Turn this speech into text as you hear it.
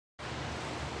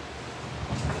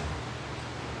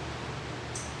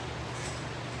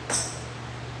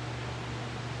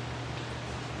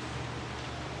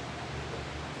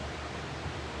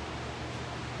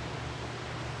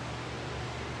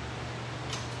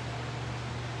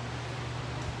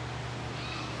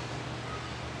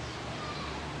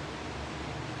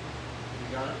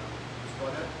John, just go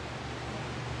ahead.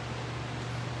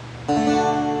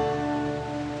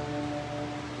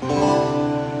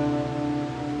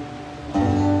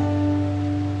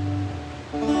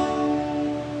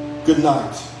 Good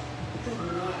night.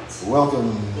 Welcome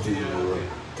to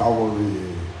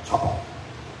Calvary Chapel.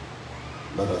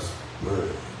 Let us pray.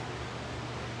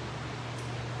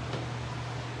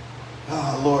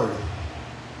 Lord,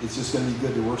 it's just going to be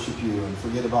good to worship you and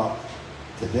forget about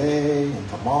today and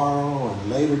tomorrow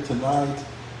and later tonight.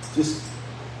 Just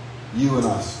you and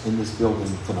us in this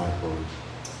building tonight, Lord.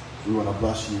 We want to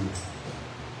bless you.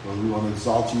 Lord, we want to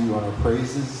exalt you on our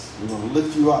praises. We want to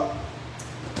lift you up.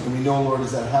 And we know, Lord,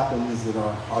 as that happens, that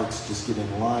our hearts just get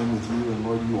in line with you. And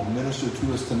Lord, you will minister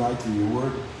to us tonight through your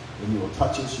word. And you will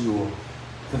touch us. You will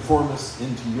conform us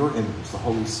into your image. The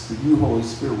Holy Spirit, you, Holy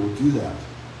Spirit, will do that.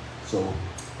 So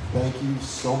thank you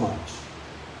so much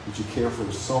that you care for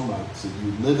us so much, that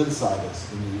you live inside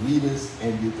us and you lead us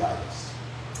and you guide us.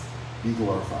 Be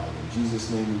glorified. In Jesus'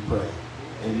 name we pray.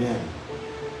 Amen.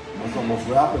 That's almost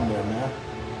wrapping there, man.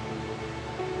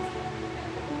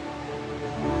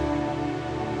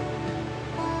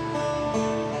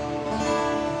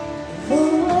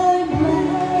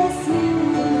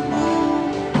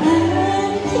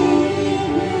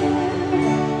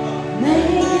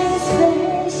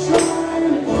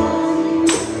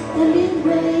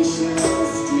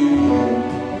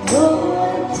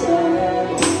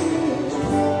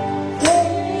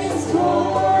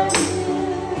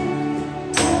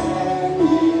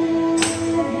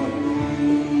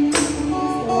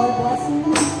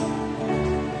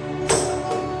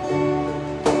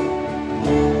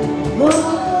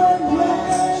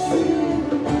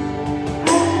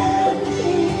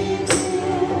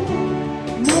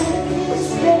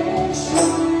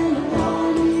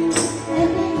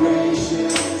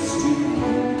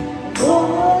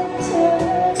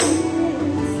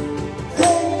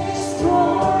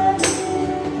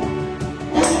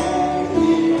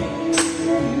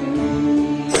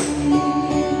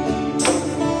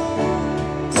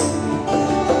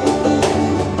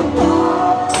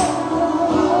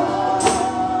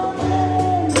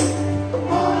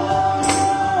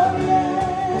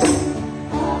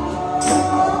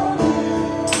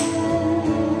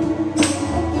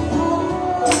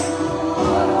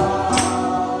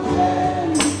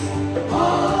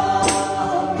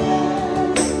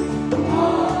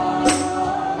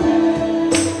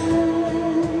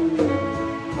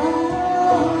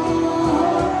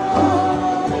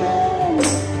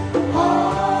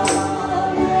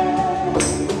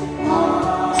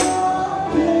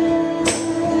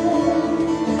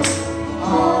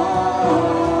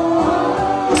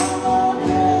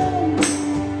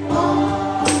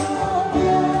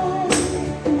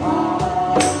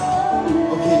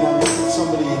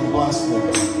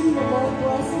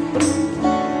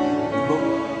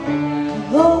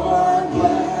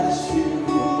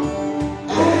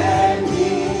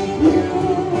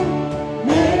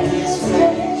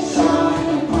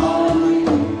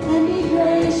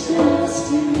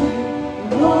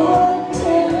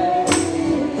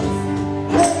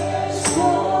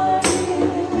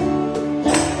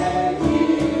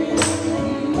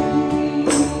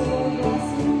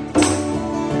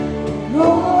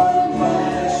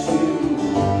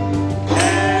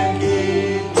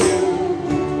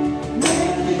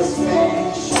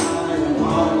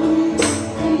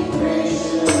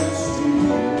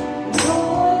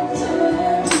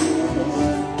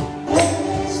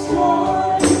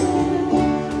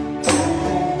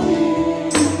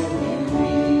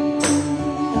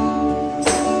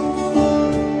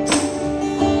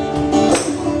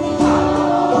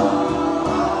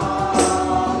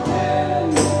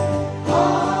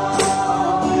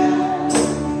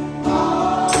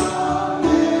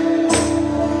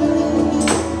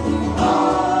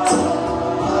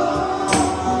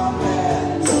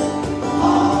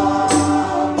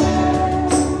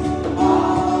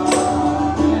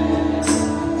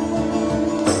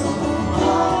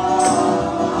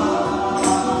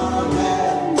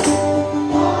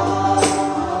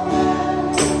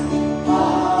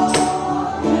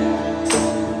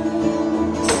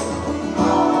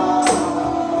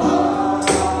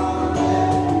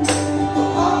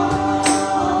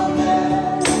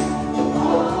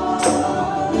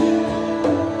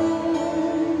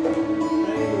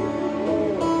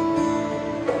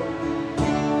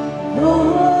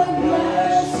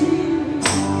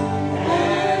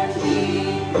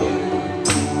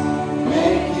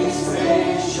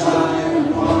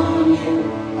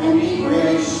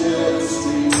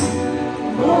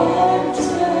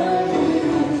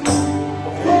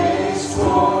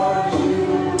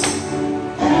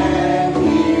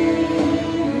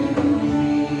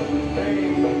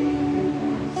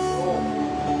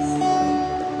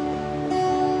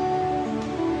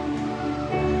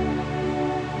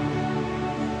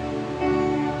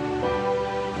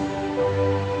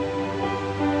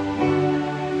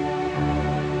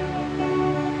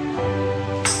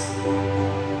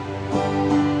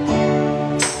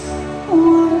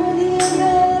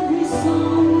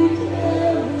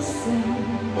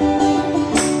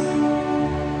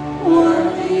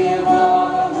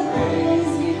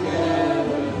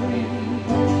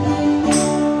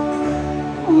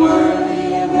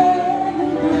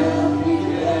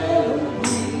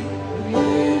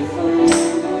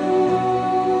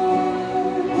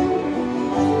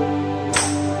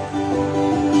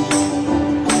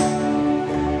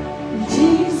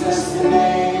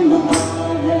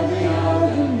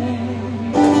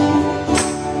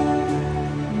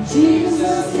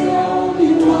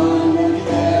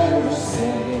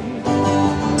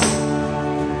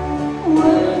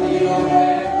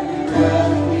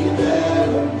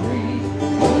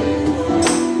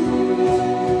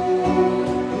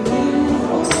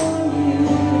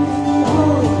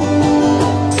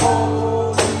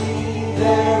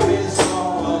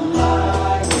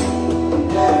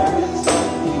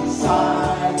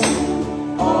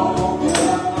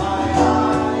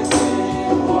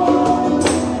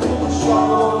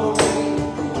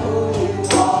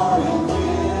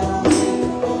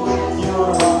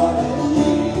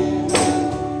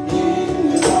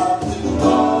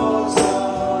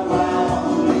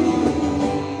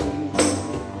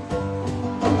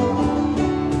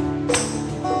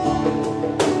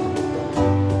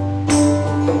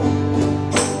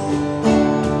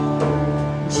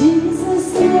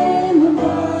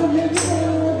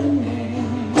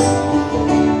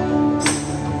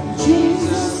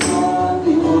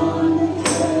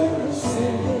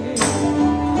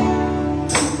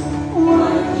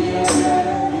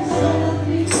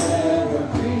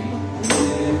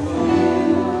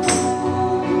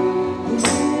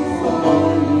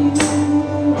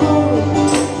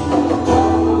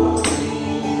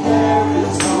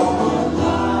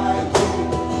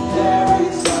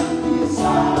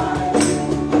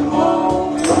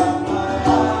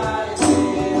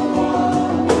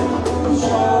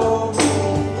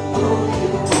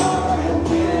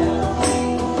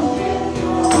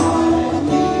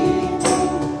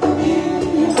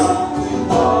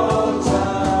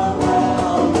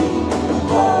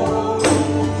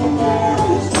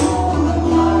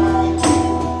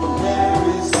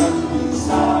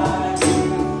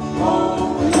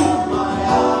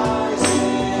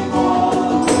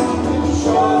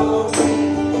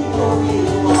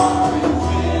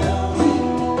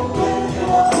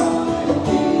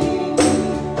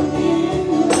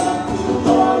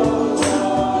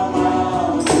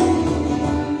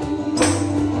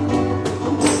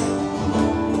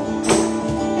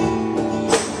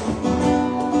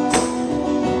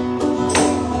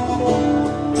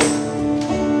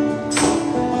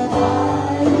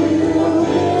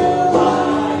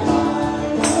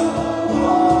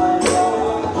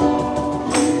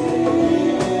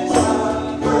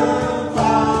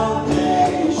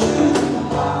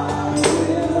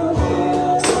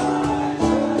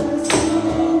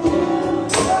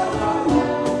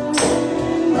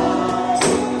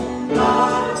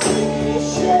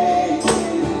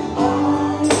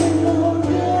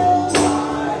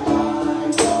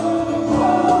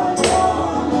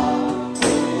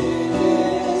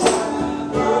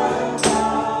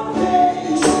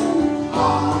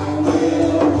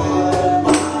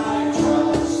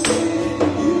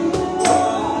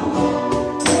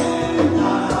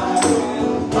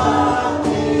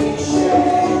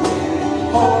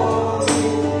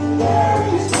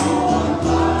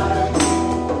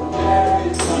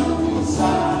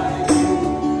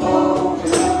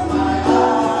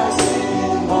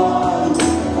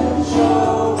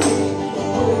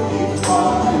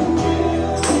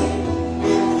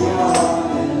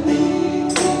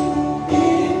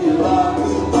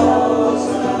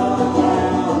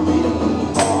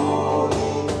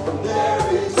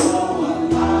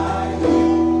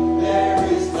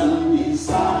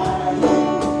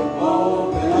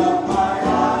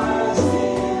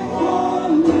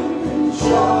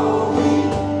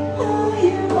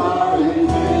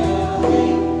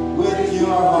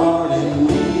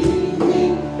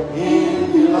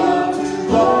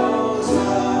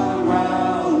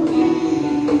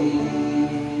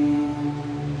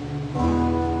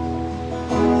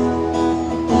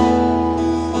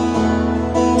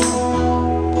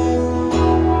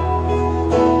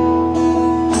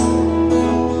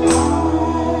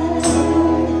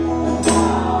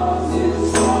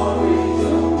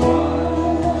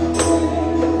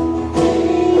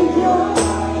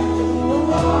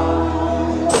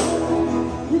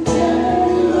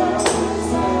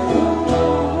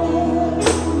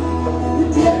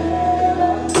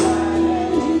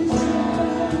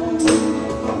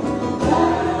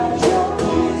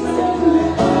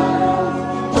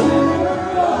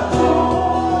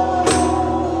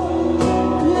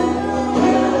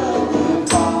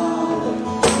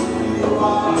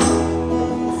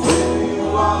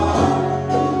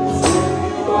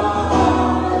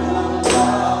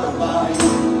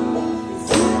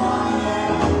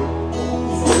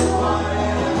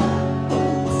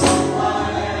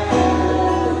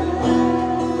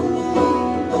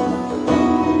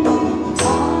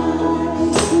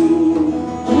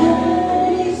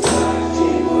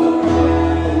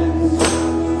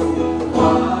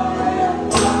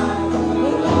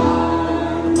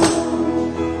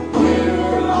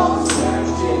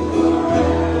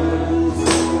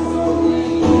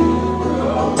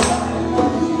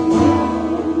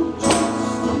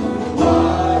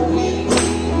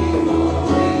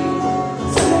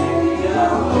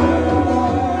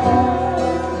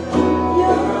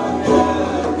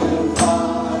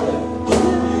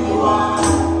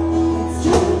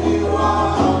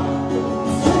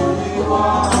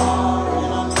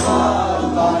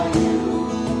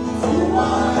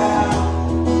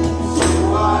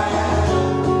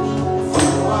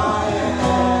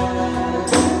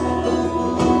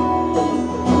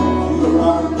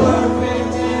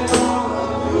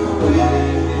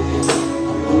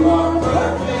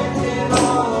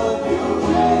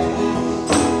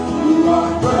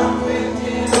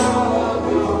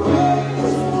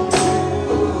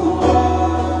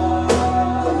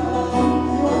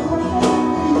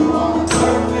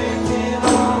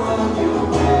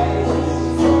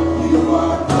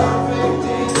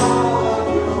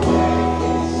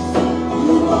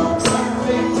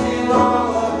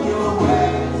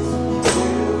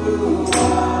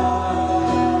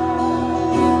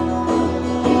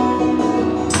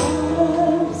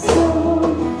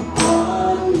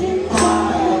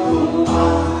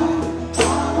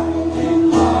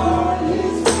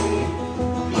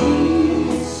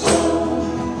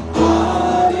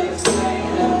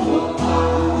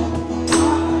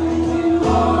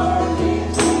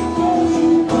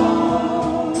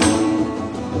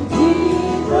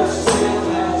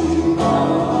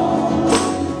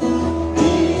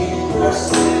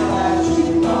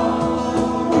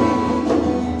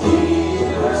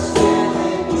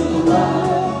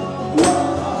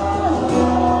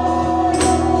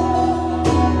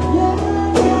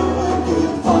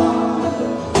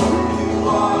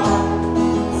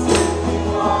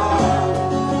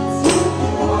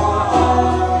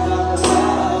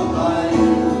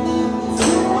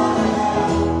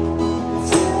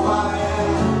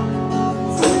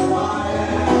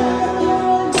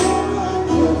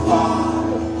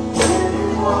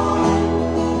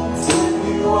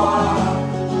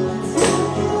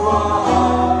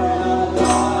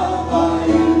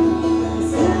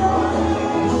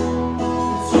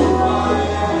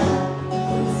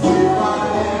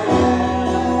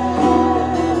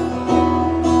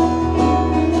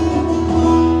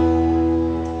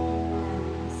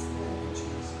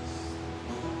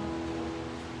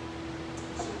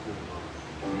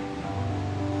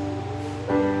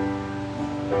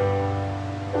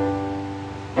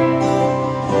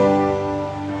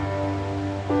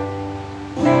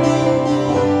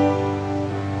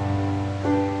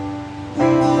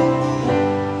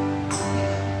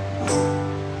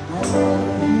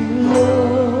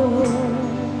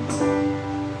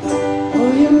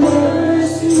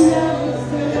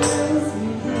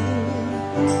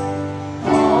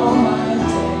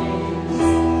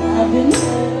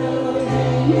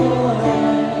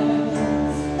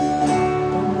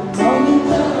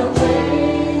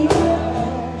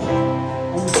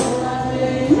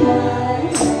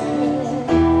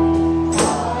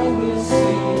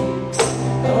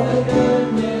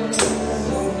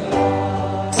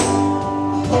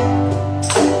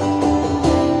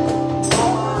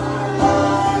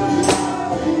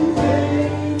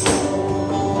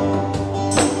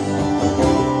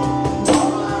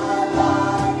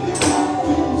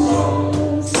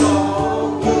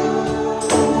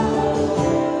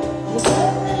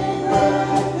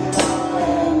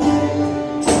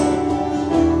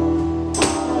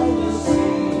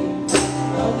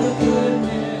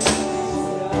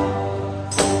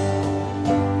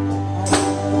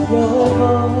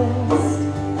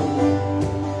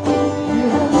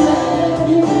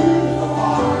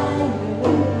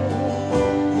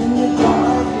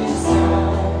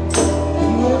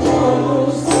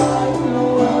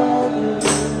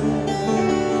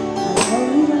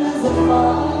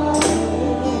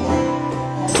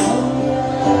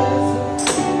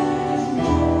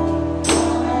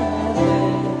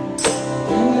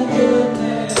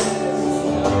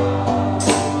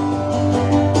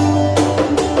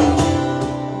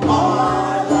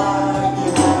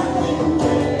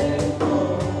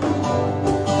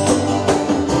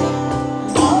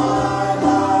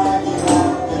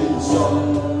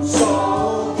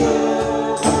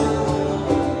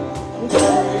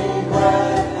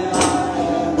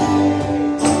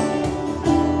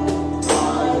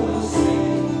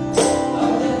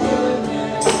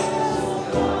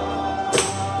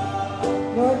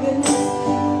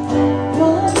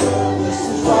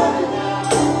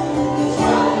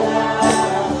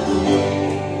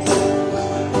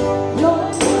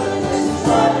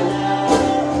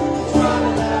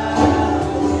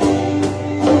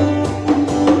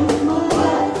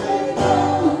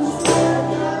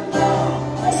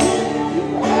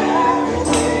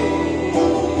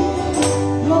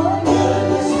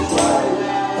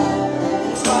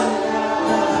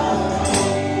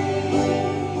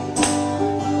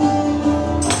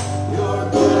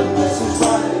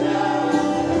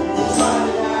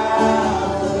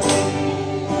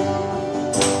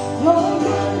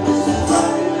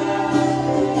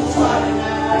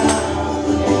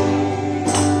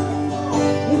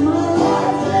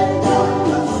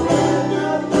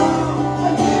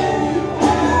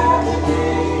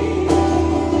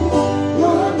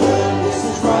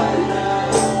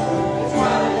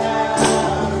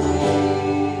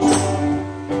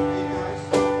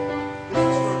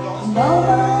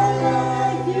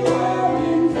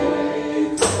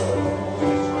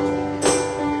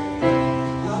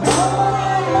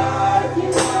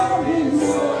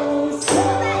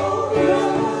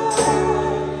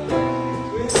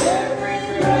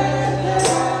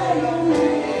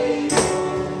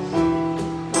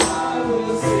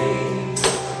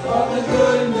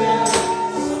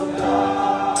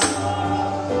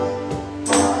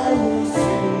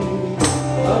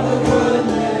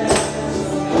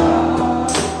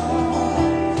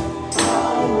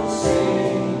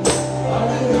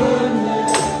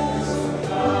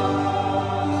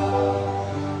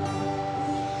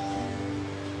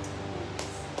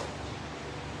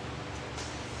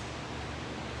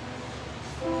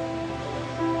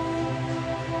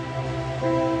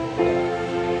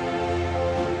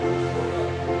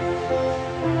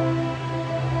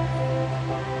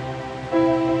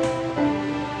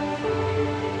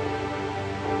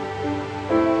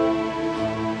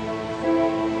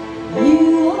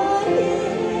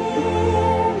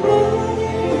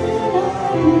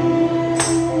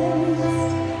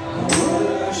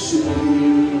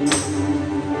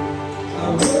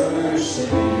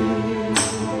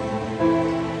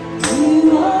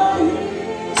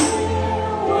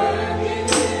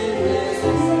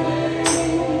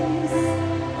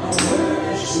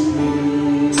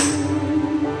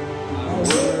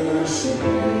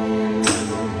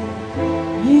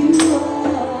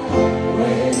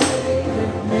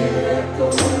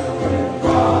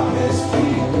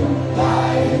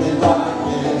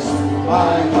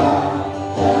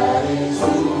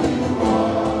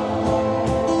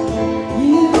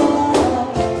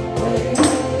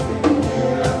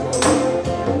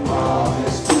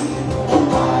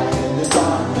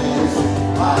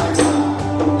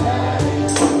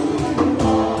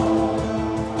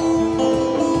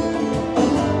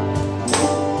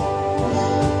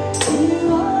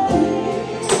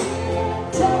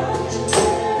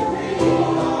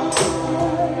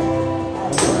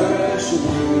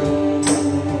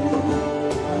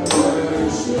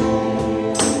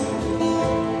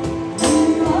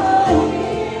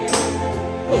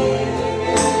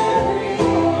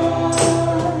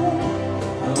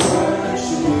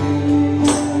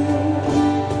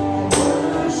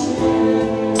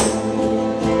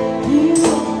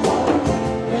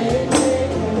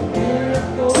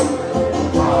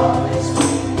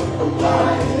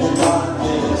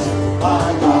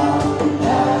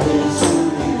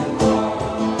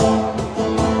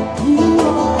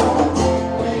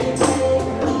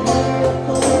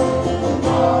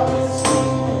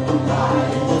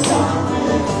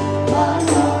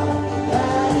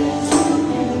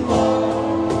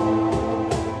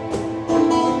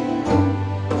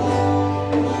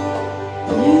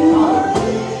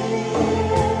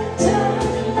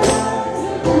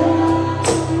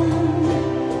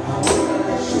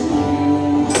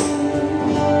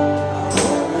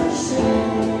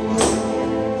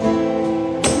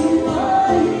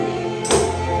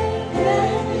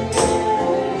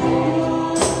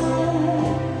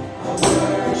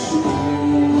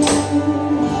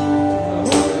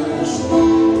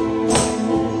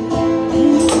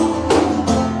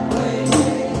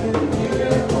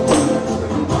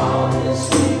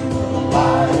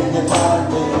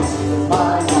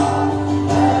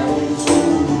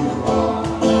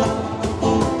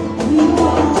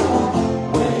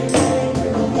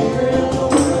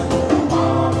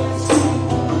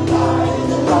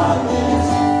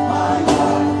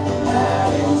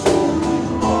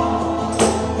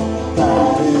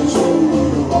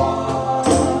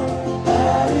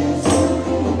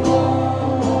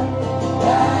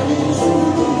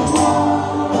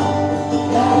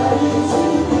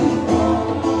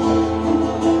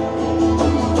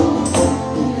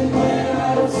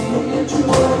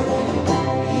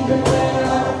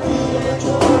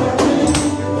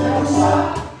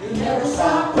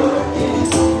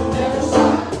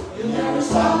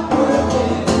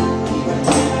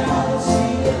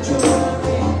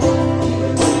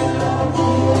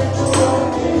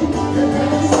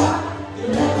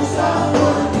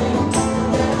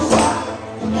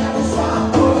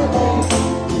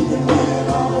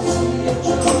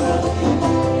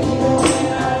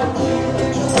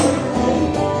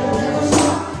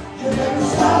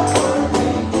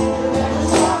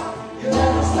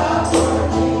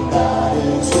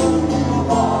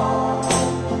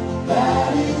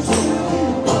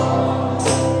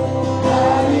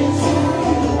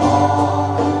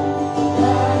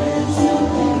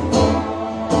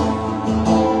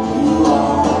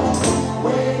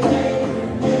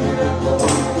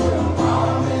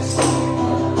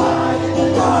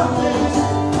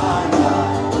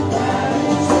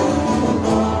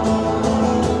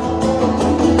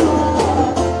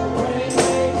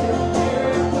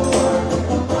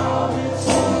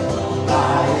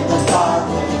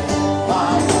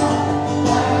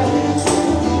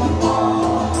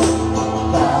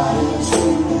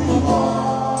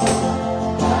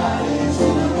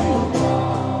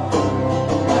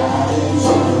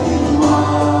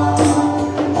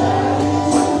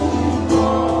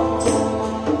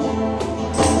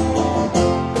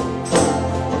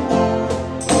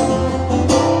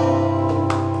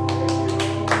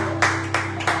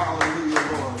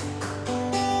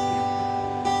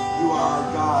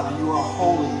 are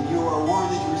holy. You are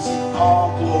worthy to receive all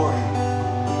glory,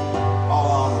 all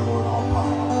honor, Lord, all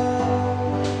power.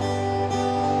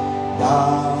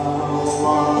 Thou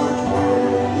art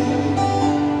worthy.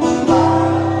 Thou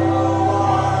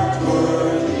art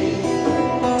worthy.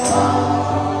 Thou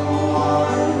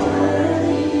art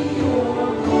worthy, O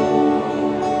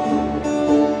Lord.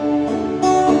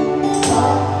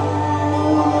 Thou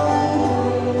art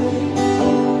worthy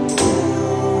to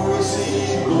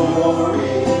receive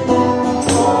glory,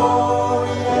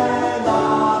 glory and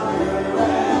honor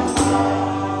and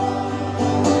power.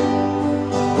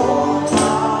 For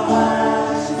thou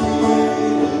hast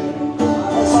created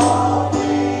as all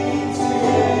things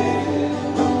created.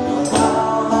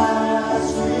 Thou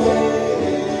hast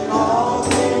created all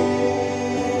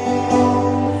things,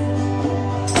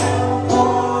 and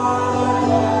for thy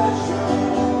pleasure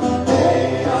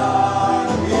they are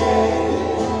created.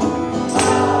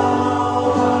 Thou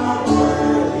art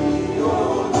worthy, O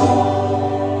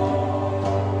Lord.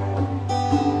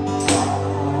 Thou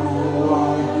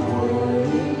art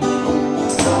worthy.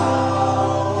 Thou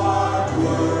art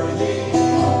worthy.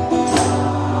 Thou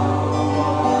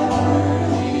art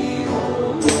worthy, O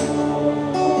Lord.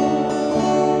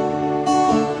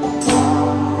 Thou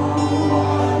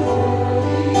art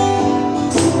worthy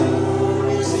to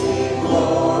receive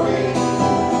glory,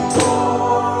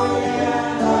 glory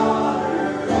and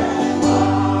honor and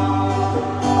power.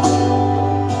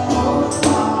 For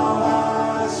thou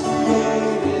hast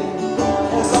created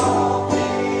as all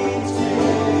things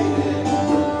created.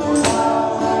 For thou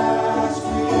hast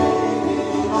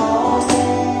created all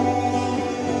things,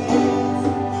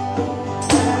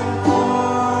 and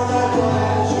for thy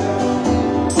pleasure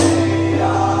they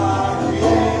are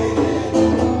created.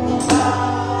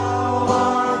 Thou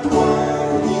art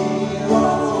worthy, O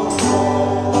Lord.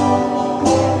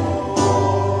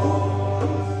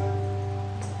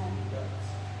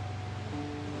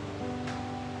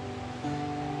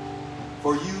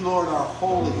 For you, Lord, are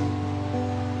holy.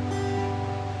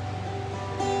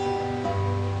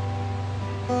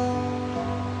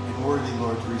 And worthy,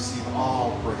 Lord, to receive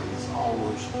all praise, all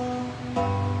worship.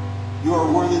 You are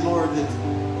worthy, Lord, that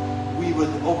we would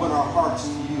open our hearts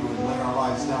to you and lay our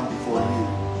lives down before you.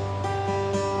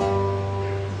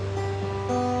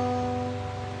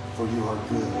 For you are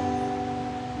good.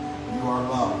 You are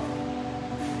love.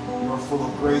 You are full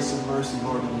of grace and mercy,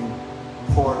 Lord, and you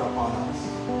pour it upon us.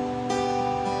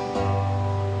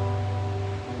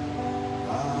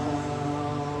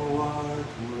 Thou art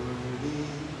worthy.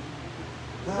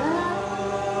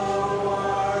 Thou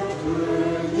art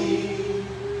worthy.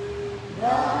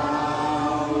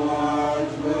 Thou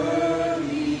art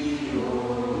worthy, O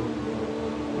Lord.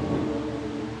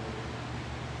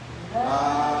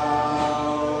 Thou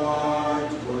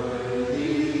art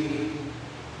worthy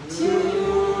to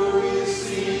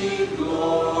receive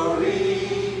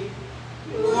glory,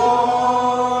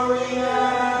 glory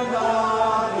and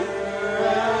honor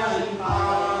and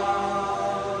power.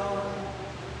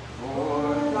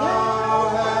 For thou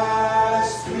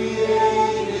hast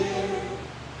created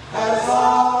as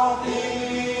all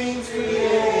things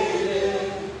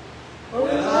created. For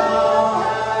thou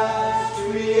hast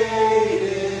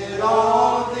created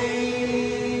all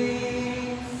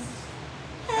things,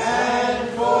 and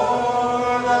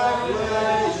for thy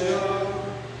pleasure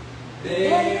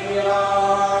they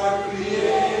are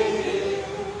created.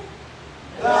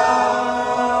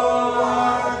 Thou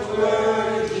art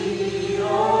worthy, O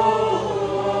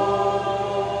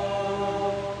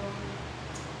Lord.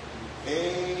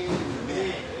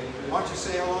 Amen. Why don't you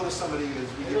say hello to somebody as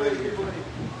we get ready here?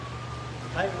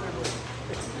 Hi, everybody.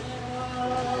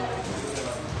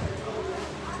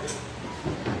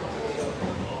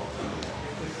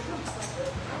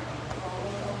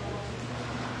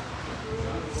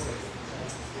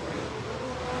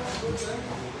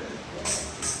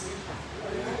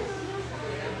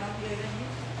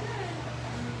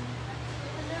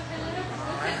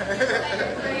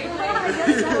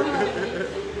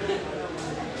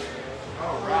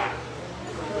 All right.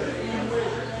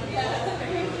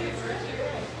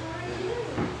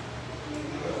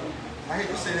 I hate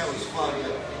to say that was fun, but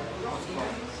that was fun.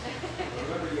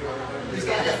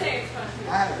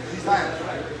 At least I had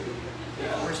fun.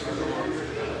 Worship the Lord.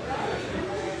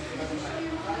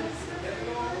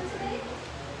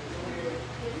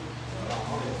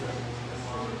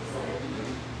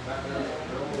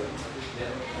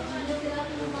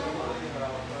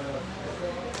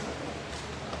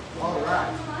 All right.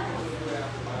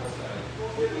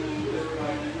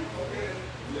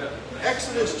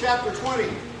 Exodus chapter 20.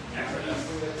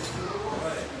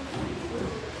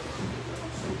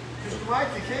 Mr. Mike,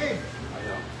 you came.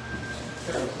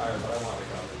 Chapter 20.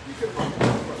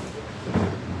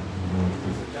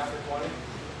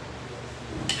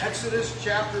 Exodus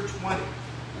chapter 20.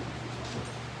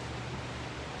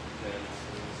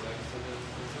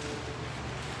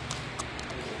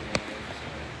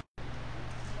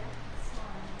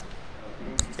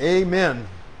 Amen.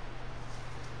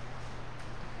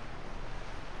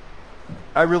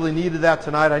 I really needed that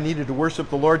tonight. I needed to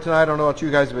worship the Lord tonight. I don't know about you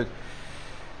guys, but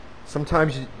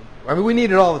sometimes, we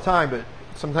need it all the time, but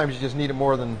sometimes you just need it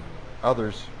more than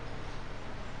others.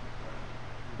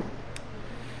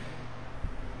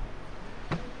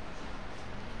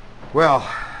 Well,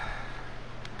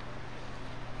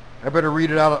 I better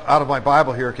read it out of my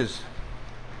Bible here because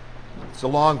it's a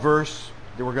long verse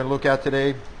that we're going to look at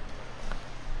today.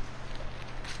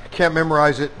 I can't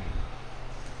memorize it.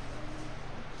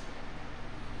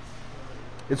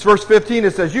 It's verse 15.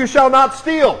 It says, "You shall not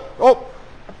steal." Oh,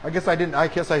 I guess I didn't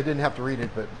have to read it,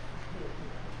 but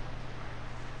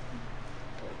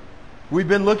we've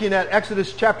been looking at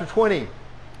Exodus chapter 20.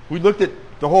 We looked at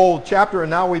the whole chapter, and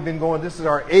now we've been going. This is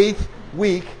our 8th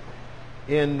week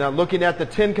in looking at the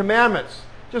 10 Commandments.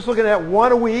 Just looking at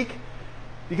one a week,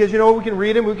 because we can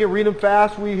read them. We can read them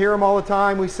fast. We hear them all the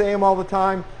time. We say them all the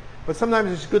time. But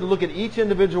sometimes it's good to look at each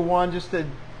individual one just to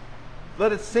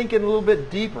let it sink in a little bit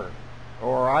deeper.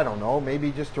 Or I don't know,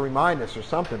 maybe just to remind us or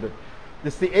something. But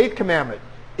it's the 8th commandment.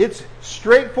 It's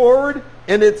straightforward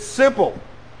and it's simple.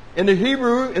 In the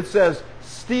Hebrew, it says,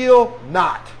 "Steal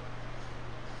not."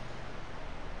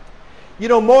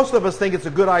 Most of us think it's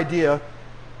a good idea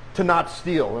to not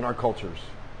steal in our cultures.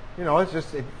 It's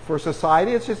just, for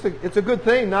society, it's a good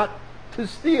thing not to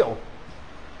steal.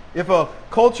 If a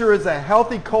culture is a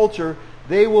healthy culture,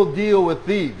 they will deal with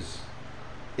thieves.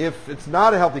 If it's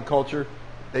not a healthy culture,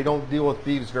 they don't deal with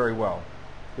thieves very well.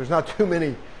 There's not too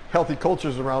many healthy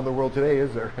cultures around the world today,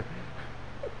 is there?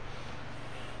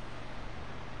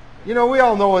 We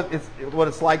all know what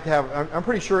it's like to have. I'm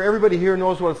pretty sure everybody here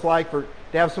knows what it's like to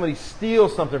have somebody steal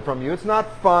something from you. It's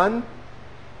not fun.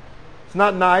 It's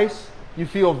not nice. You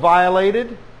feel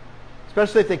violated,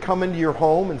 especially if they come into your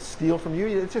home and steal from you.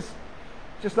 It's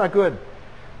just not good.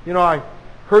 I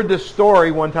heard this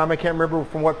story one time. I can't remember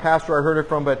from what pastor I heard it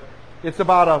from, but it's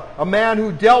about a man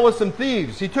who dealt with some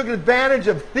thieves. He took advantage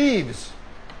of thieves.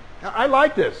 I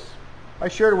like this. I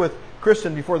shared it with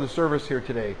Kristen before the service here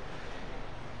today.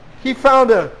 He found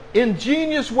an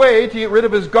ingenious way to get rid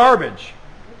of his garbage.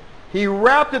 He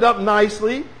wrapped it up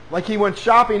nicely, like he went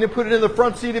shopping, and put it in the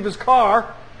front seat of his car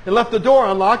and left the door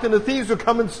unlocked, and the thieves would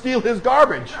come and steal his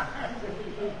garbage.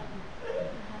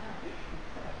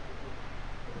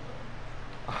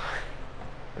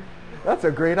 That's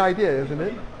a great idea, isn't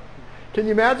it? Can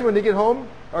you imagine when they get home?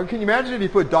 Or can you imagine if you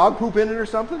put dog poop in it or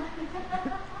something?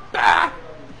 Ah!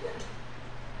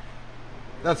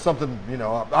 That's something,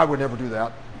 I would never do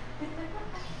that.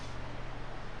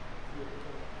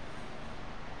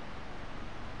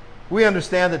 We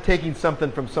understand that taking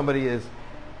something from somebody it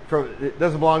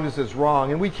doesn't belong to us is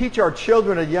wrong. And we teach our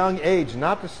children at a young age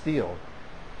not to steal.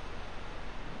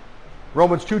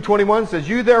 Romans 2:21 says,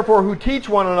 "You therefore who teach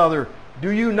one another, do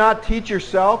you not teach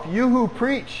yourself? You who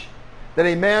preach that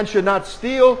a man should not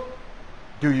steal,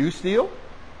 do you steal?"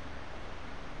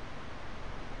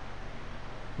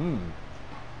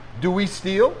 Do we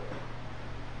steal?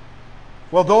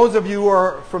 Well, those of you who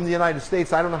are from the United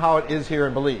States, I don't know how it is here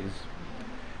in Belize,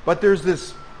 but there's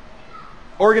this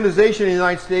organization in the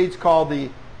United States called the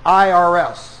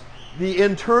IRS, the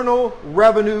Internal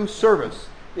Revenue Service.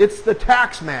 It's the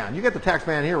tax man. You get the tax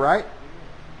man here, right?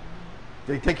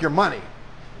 They take your money.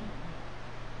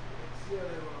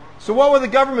 So what would the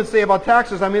government say about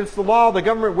taxes? It's the law. The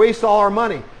government wastes all our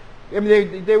money.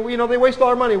 They waste all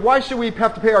our money. Why should we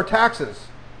have to pay our taxes?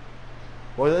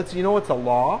 Well, it's a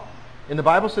law. And the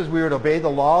Bible says we are to obey the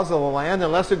laws of the land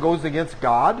unless it goes against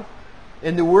God.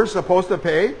 And that we're supposed to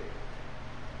pay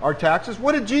our taxes.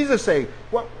 What did Jesus say?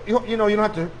 Well, you don't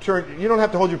have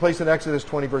to hold your place in Exodus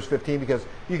 20 verse 15 because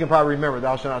you can probably remember,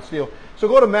 "Thou shalt not steal." So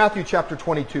go to Matthew chapter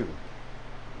 22.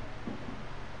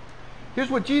 Here's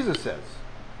what Jesus says.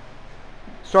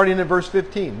 Starting in verse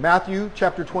 15. Matthew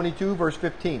chapter 22 verse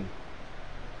 15.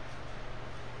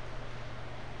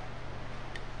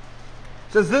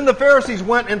 It says, "Then the Pharisees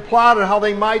went and plotted how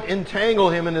they might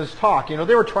entangle him in his talk."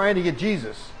 They were trying to get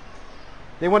Jesus.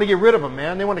 They want to get rid of him,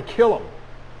 man. They want to kill him.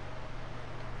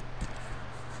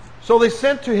 So they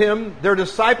sent to him their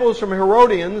disciples from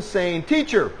Herodians, saying,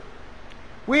 "Teacher,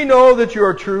 we know that you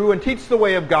are true and teach the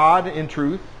way of God in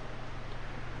truth,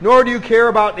 nor do you care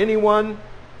about anyone,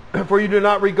 for you do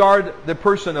not regard the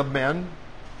person of men.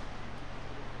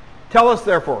 Tell us,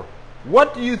 therefore,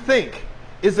 what do you think?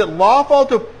 Is it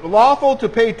lawful to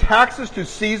pay taxes to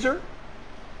Caesar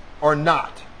or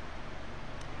not?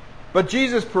 But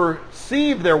Jesus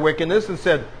perceived their wickedness and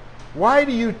said, why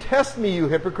do you test me, you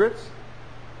hypocrites?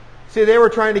 See, they were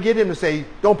trying to get him to say,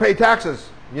 don't pay taxes,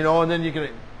 and then you can,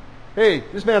 hey,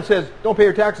 this man says, don't pay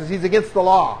your taxes. He's against the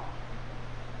law.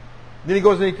 Then he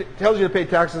goes and he tells you to pay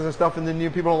taxes and stuff, and then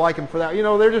people don't like him for that.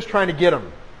 They're just trying to get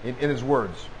him in his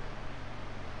words.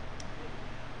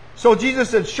 So Jesus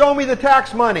said, show me the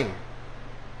tax money.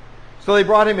 So they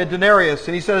brought him a denarius,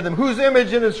 and he said to them, whose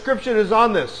image and inscription is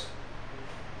on this?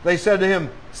 They said to him,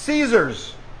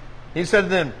 Caesar's. He said to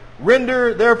them,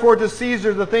 render therefore to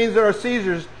Caesar the things that are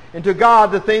Caesar's, and to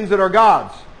God the things that are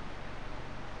God's.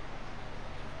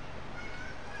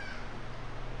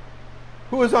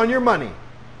 Who is on your money?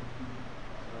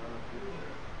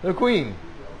 The queen.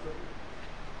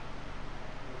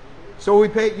 So you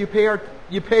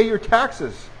pay your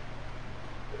taxes.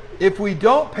 If we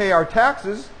don't pay our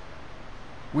taxes,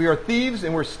 we are thieves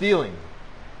and we're stealing.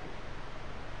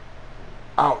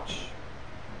 Ouch.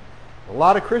 A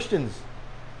lot of Christians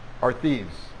are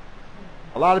thieves.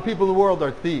 A lot of people in the world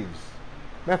are thieves.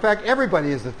 Matter of fact,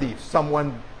 everybody is a thief, some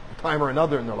one time or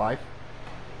another in their life.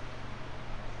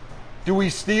 Do we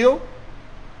steal?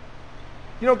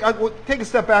 Take a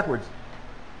step backwards.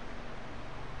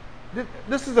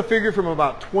 This is a figure from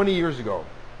about 20 years ago.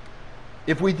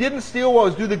 If we didn't steal what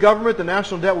was due the government, the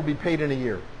national debt would be paid in a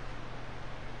year.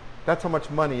 That's how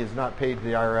much money is not paid to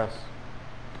the IRS.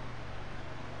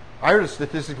 I heard a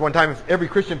statistic one time, if every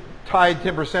Christian tied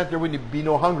 10%, there wouldn't be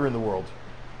no hunger in the world.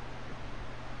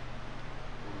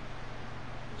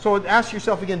 So ask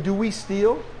yourself again, do we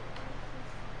steal?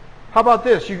 How about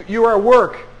this? You are at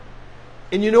work,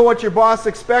 and you know what your boss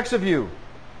expects of you.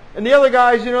 And the other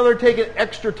guys, they're taking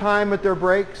extra time at their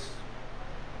breaks.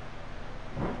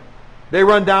 They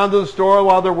run down to the store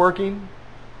while they're working.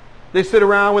 They sit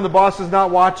around when the boss is not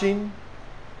watching.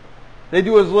 They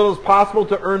do as little as possible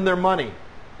to earn their money.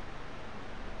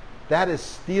 That is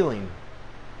stealing.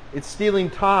 It's stealing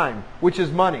time, which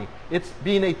is money. It's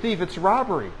being a thief. It's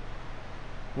robbery.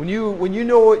 When you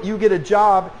know you get a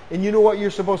job and you know what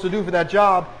you're supposed to do for that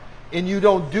job, and you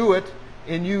don't do it,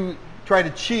 and you try to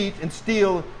cheat and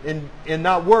steal and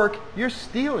not work, you're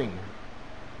stealing.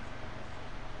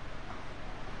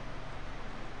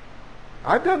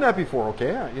 I've done that before,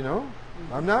 okay?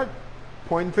 I'm not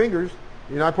pointing fingers.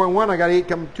 I point one, I got 8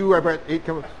 coming, 2, I got 8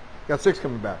 coming, got 6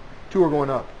 coming back. 2 are going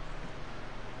up.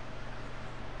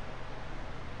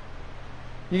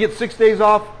 You get 6 days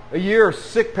off a year, or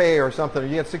sick pay or something. You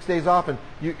get 6 days off, and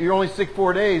you're only sick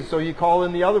 4 days, so you call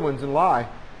in the other ones and lie.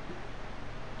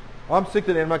 Well, I'm sick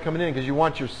today, I'm not coming in, because you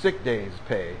want your sick days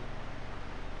pay.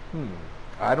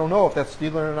 I don't know if that's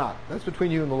stealing or not. That's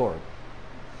between you and the Lord.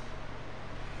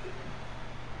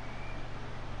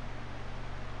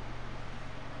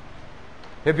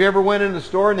 Have you ever went in the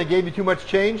store and they gave you too much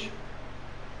change?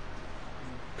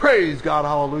 Praise God,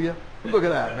 hallelujah. Look at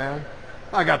that, man.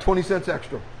 I got 20 cents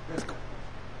extra.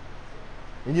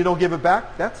 And you don't give it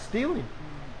back? That's stealing.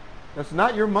 That's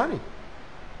not your money.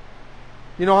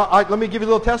 Let me give you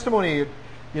a little testimony.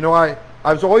 I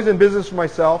was always in business for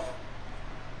myself.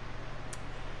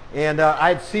 And I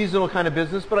had seasonal kind of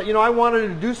business. But, I wanted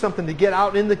to do something to get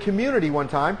out in the community one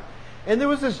time. And there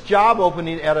was this job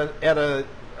opening at a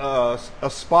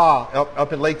spa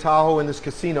up in Lake Tahoe in this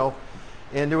casino.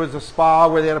 And there was a spa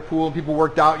where they had a pool and people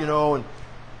worked out, and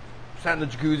sat in the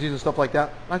jacuzzis and stuff like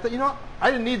that. And I thought,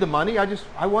 I didn't need the money.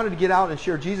 I wanted to get out and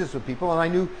share Jesus with people. And I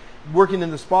knew working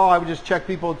in the spa, I would just check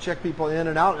people in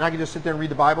and out. And I could just sit there and read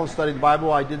the Bible and study the Bible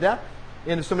while I did that.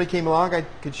 And if somebody came along, I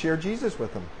could share Jesus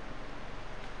with them.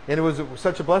 And it was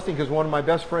such a blessing because one of my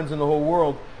best friends in the whole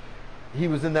world, he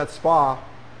was in that spa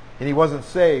and he wasn't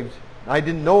saved. I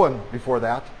didn't know him before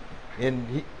that.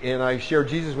 And I shared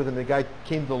Jesus with him. The guy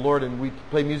came to the Lord and we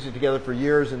played music together for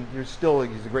years, and he's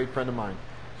a great friend of mine.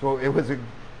 So it was a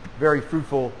very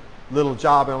fruitful little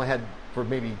job. I only had for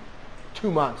maybe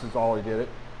 2 months is all I did it.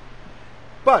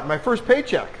 But my first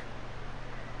paycheck,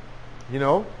 I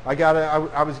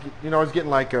was getting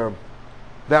like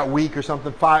that week or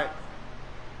something,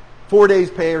 4 days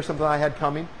pay or something I had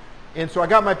coming. And so I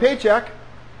got my paycheck.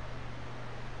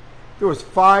 There was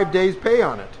 5 days pay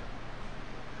on it.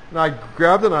 And I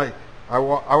grabbed it and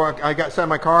I sat in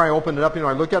my car, I opened it up,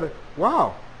 I looked at it.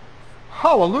 Wow.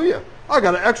 Hallelujah. I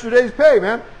got an extra day's pay,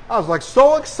 man. I was like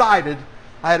so excited.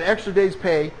 I had an extra day's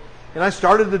pay. And I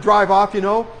started to drive off,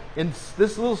 and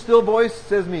this little still voice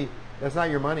says to me, that's not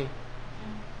your money.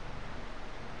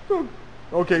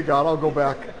 Okay, God, I'll go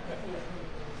back.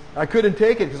 I couldn't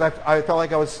take it because I felt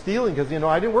like I was stealing because,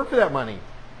 I didn't work for that money.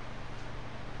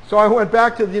 So I went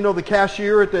back to, the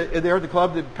cashier at the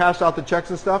club that passed out the checks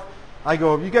and stuff. I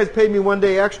go, you guys paid me 1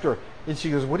 day extra. And she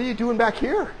goes, what are you doing back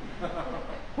here?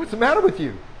 What's the matter with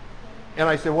you? And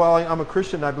I said, well, I'm a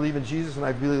Christian. I believe in Jesus, and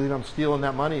I believe I'm stealing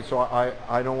that money, so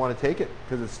I don't want to take it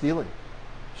because it's stealing.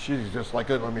 She's just like,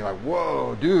 looking at me like,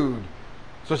 whoa, dude.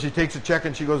 So she takes a check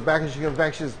and she goes back and she comes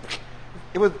back. She says,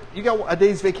 you got a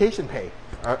day's vacation pay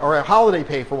or a holiday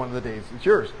pay for one of the days. It's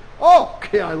yours. Oh,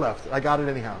 okay, I left. I got it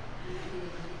anyhow.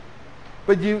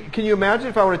 But can you imagine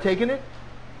if I would have taken it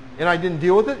and I didn't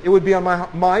deal with it? It would be on my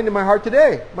mind and my heart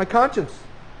today, my conscience.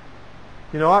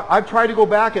 I've tried to go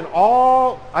back and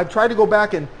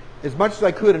as much as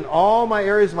I could in all my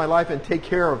areas of my life and take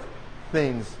care of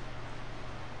things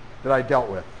that I dealt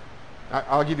with.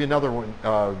 I'll give you another one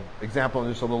example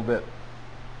in just a little bit.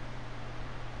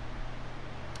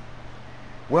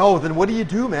 Well, then what do you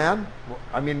do, man?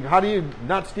 I mean, how do you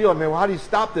not steal? I mean, how do you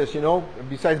stop this,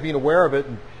 besides being aware of it?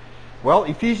 Well,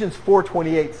 Ephesians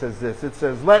 4:28 says this. It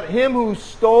says, let him who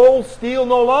stole steal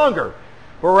no longer,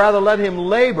 but rather let him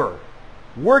labor,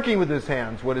 working with his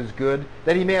hands what is good,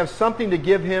 that he may have something to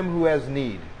give him who has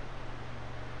need.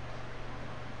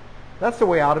 That's the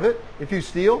way out of it. If you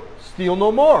steal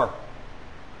no more.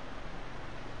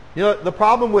 The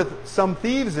problem with some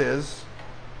thieves is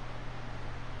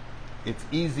it's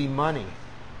easy money.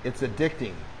 It's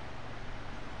addicting.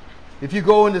 If you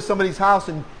go into somebody's house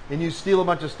and you steal a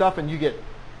bunch of stuff and you get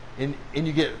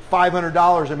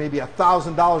 $500 or maybe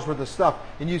 $1,000 worth of stuff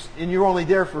and you're only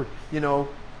there for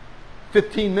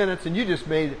 15 minutes and you just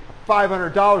made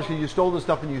 $500 because you stole the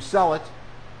stuff and you sell it,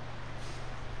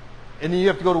 and then you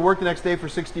have to go to work the next day for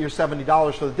 $60 or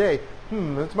 $70 for the day.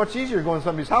 It's much easier to go in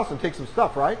somebody's house and take some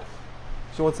stuff, right?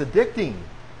 So it's addicting.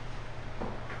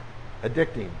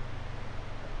 Addicting.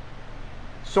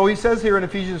 So he says here in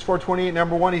Ephesians 4:28,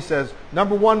 number one, he says,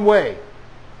 number one way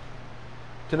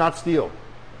to not steal,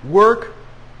 work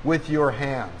with your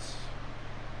hands.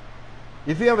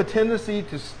 If you have a tendency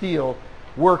to steal,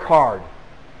 work hard.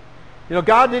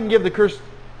 God didn't give the curse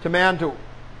to man to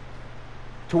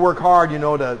work hard,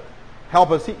 to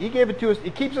help us. He gave it to us.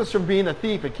 It keeps us from being a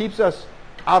thief. It keeps us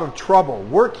out of trouble.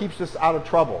 Work keeps us out of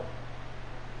trouble.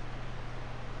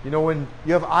 When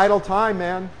you have idle time,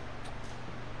 man,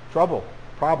 trouble,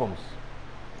 problems.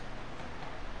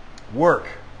 Work.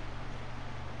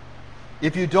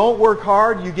 If you don't work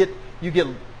hard, you get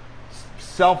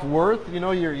self-worth. You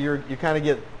kind of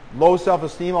get low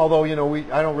self-esteem. Although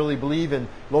I don't really believe in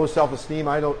low self-esteem.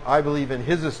 I believe in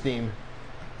His esteem.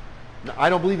 I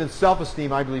don't believe in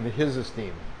self-esteem. I believe in His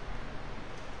esteem.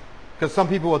 Because some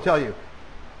people will tell you,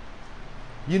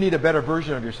 you need a better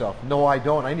version of yourself. No, I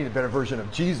don't. I need a better version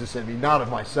of Jesus in me, not of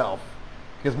myself.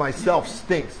 Because myself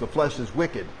stinks. The flesh is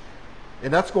wicked.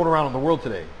 And that's going around in the world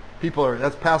today.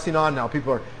 That's passing on now.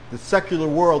 The secular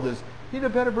world is, you need a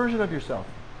better version of yourself.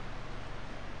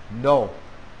 No.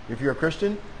 If you're a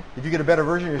Christian, if you get a better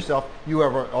version of yourself, you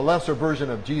have a lesser version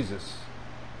of Jesus.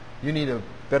 You need a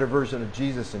better version of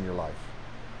Jesus in your life.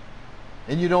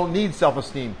 And you don't need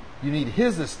self-esteem. You need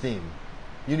His esteem.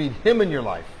 You need Him in your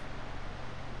life.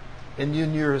 And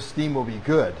your esteem will be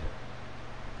good.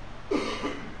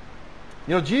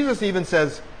 Jesus even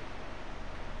says,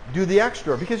 do the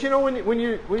extra. Because when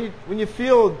you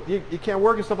feel you can't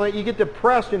work and stuff like that, you get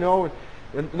depressed, and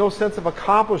no sense of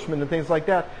accomplishment and things like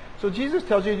that. So Jesus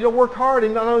tells you, work hard.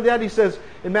 And not only that, He says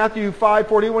in Matthew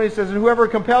 5:41, He says, and whoever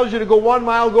compels you to go 1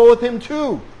 mile, go with him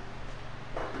 2.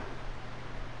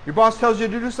 Your boss tells you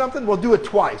to do something? Well, do it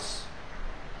twice.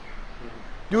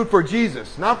 Do it for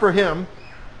Jesus, not for him.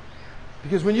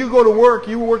 Because when you go to work,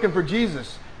 you're working for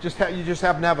Jesus. You just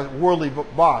happen to have a worldly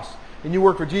boss. And you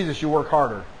work for Jesus, you work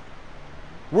harder.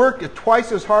 Work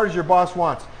twice as hard as your boss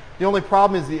wants. The only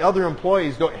problem is the other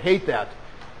employees don't hate that.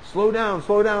 Slow down,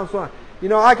 slow down, slow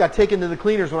down. I got taken to the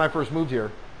cleaners when I first moved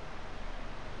here.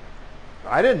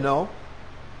 I didn't know.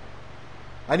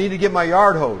 I need to get my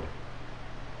yard hoed.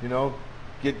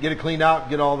 Get it cleaned out,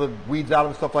 get all the weeds out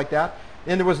and stuff like that.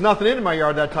 And there was nothing in my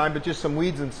yard that time but just some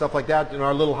weeds and stuff like that in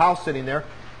our little house sitting there.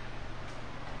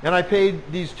 And I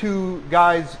paid these 2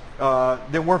 guys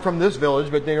that weren't from this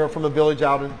village, but they were from a village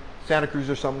out in Santa Cruz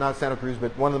or something, not Santa Cruz,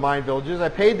 but one of the Mayan villages. I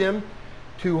paid them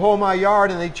to hoe my yard,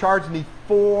 and they charged me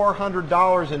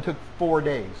 $400 and took 4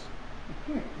 days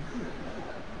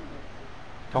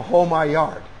to hoe my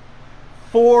yard.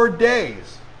 4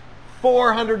 days.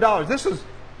 $400. This was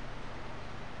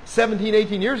 17,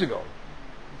 18 years ago.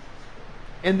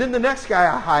 And then the next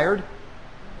guy I hired,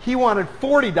 he wanted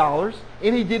 $40,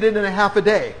 and he did it in a half a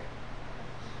day.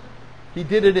 He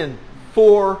did it in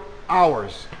 4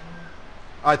 hours.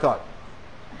 I thought,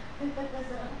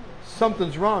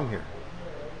 something's wrong here.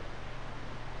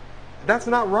 That's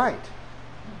not right.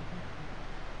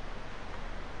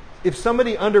 If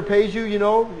somebody underpays you, you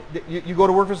know, you go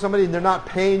to work for somebody and they're not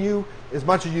paying you as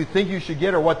much as you think you should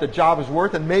get or what the job is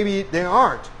worth, and maybe they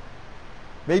aren't.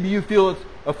 Maybe you feel it's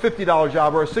a $50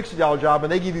 job or a $60 job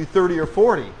and they give you 30 or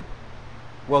 40.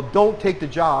 Well, don't take the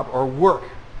job or work.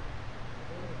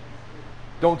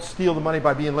 Don't steal the money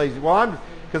by being lazy. Well,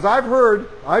 because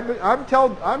I'm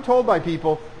told by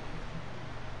people,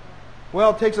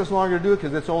 well, it takes us longer to do it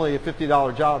because it's only a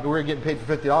 $50 job. We're getting paid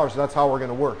for $50, so that's how we're going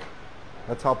to work.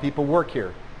 That's how people work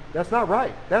here. That's not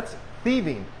right. That's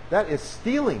thieving. That is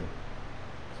stealing.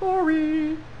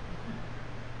 Sorry.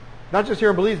 Not just here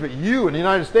in Belize, but you in the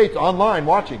United States online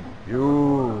watching.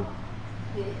 You.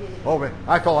 Oh, man.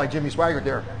 I felt like Jimmy Swaggart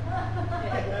there.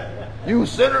 You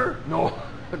sinner. No.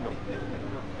 No.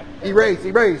 Erase.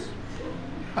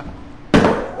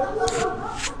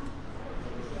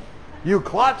 You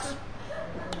klutz.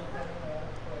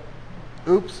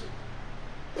 Oops.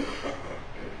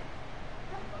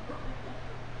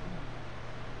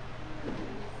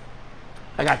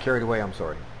 I got carried away, I'm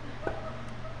sorry.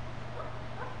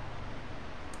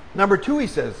 Number 2, he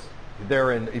says,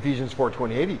 there in Ephesians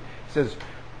 4:28, he says,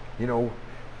 you know,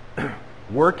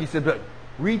 work, he said, but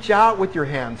reach out with your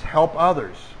hands, help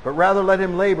others, but rather let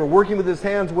him labor, working with his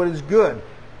hands what is good,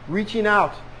 reaching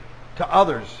out to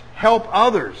others, help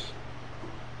others,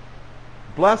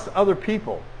 bless other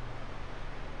people.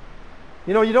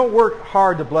 You know, you don't work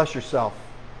hard to bless yourself.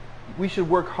 We should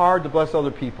work hard to bless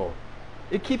other people.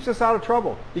 It keeps us out of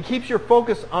trouble. It keeps your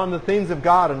focus on the things of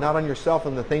God and not on yourself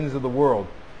and the things of the world.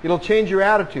 It'll change your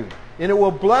attitude. And it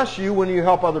will bless you when you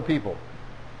help other people.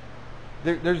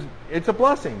 It's a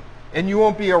blessing. And you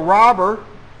won't be a robber.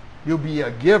 You'll be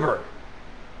a giver.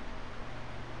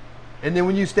 And then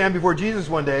when you stand before Jesus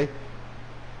one day,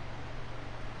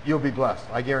 you'll be blessed.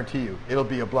 I guarantee you. It'll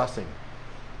be a blessing.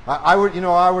 I'd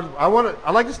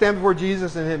like to stand before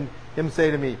Jesus and him say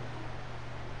to me,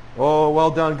 "Oh, well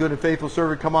done, good and faithful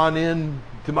servant. Come on in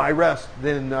to my rest."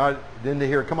 Then to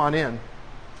hear, "Come on in."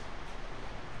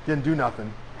 Didn't do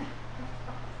nothing.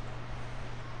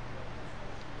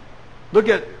 Look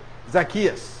at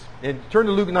Zacchaeus and turn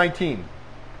to Luke 19.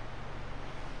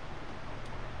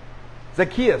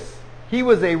 Zacchaeus, he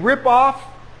was a rip-off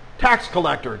tax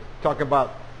collector. Talking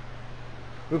about,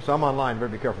 oops, I'm online, better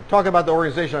be careful. Talking about the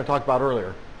organization I talked about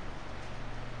earlier.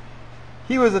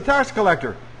 He was a tax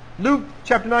collector. Luke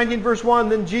chapter 19, verse 1,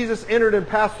 then Jesus entered and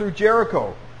passed through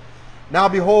Jericho. Now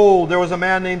behold, there was a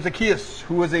man named Zacchaeus,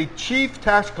 who was a chief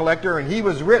tax collector, and he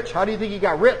was rich. How do you think he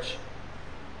got rich?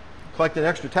 Collecting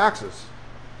extra taxes.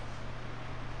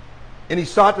 And he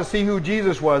sought to see who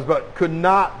Jesus was, but could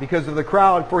not because of the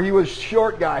crowd, for he was a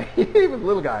short guy. He was a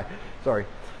little guy. Sorry.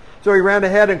 So he ran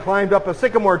ahead and climbed up a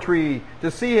sycamore tree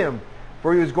to see him,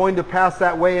 for he was going to pass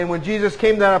that way. And when Jesus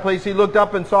came to that place, he looked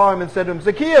up and saw him and said to him,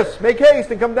 "Zacchaeus, make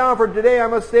haste and come down, for today I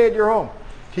must stay at your home."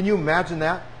 Can you imagine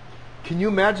that? Can you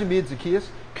imagine being Zacchaeus?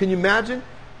 Can you imagine?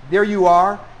 There you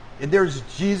are, and there's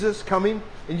Jesus coming,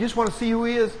 and you just want to see who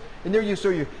he is. And there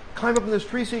you climb up in this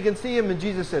tree so you can see him, and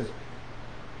Jesus says,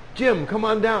 "Jim, come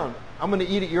on down. I'm going to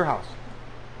eat at your house."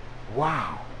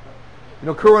 Wow. You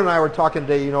know, Kerwin and I were talking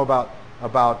today, you know,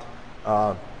 about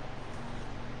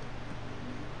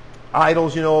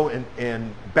idols, you know,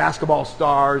 and basketball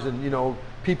stars, and, you know,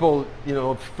 people, you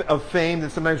know, of fame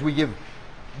that sometimes we give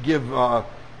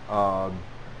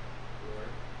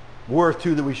worth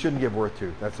to that we shouldn't give worth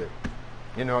to. That's it.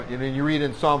 You know, and you read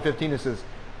in Psalm 15, it says,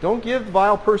 don't give the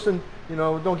vile person, you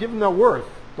know, don't give them that worth.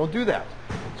 Don't do that.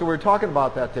 So we're talking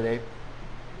about that today.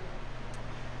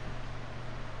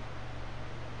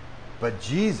 But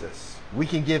Jesus, we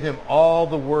can give him all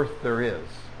the worth there is.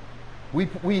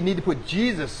 We need to put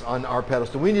Jesus on our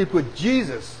pedestal. We need to put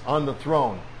Jesus on the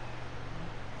throne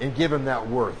and give him that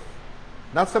worth.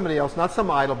 Not somebody else, not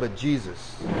some idol, but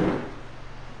Jesus.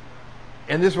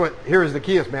 And this one, here is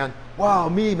Zacchaeus, man. Wow,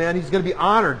 me, man, he's going to be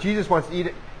honored. Jesus wants to eat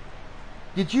it.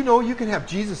 Did you know you can have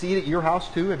Jesus eat at your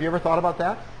house too? Have you ever thought about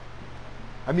that?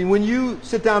 I mean, when you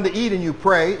sit down to eat and you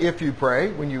pray, if you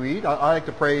pray when you eat, I like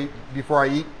to pray before I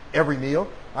eat every meal.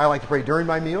 I like to pray during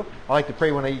my meal. I like to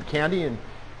pray when I eat candy and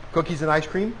cookies and ice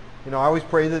cream. You know, I always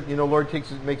pray that, you know, Lord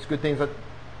makes good things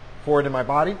for it in my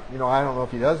body. You know, I don't know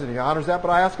if he does and he honors that, but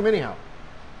I ask him anyhow.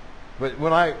 But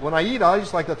when I eat, I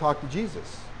just like to talk to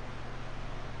Jesus.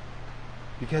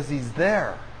 Because he's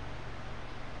there.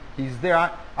 He's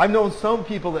there. I've known some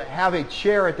people that have a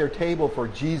chair at their table for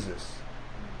Jesus.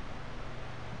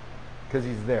 Because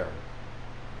he's there.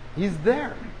 He's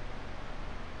there.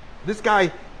 This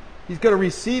guy, he's going to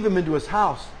receive him into his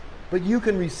house. But you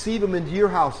can receive him into your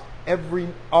house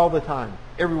all the time.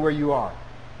 Everywhere you are.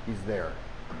 He's there.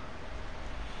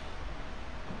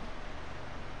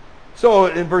 So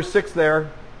in verse 6 there,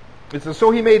 it says,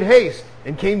 so he made haste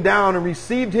and came down and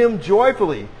received him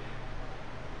joyfully.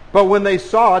 But when they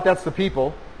saw it, that's the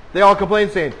people, they all complained,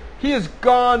 saying, he is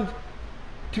gone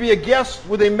to be a guest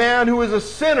with a man who is a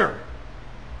sinner,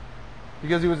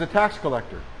 because he was a tax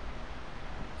collector.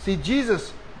 See,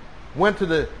 Jesus went to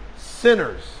the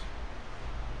sinners.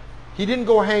 He didn't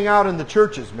go hang out in the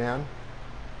churches, man.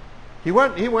 He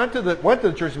went to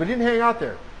the churches, but he didn't hang out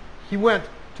there. He went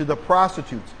to the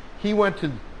prostitutes. He went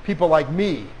to people like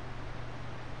me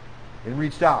and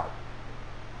reached out.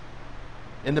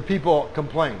 And the people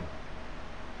complained.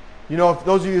 You know, if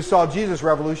those of you who saw Jesus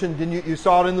Revolution, you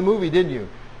saw it in the movie, didn't you?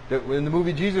 In the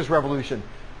movie Jesus Revolution,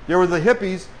 there were the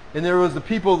hippies and there was the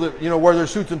people that, you know, wear their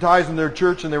suits and ties in their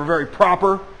church, and they were very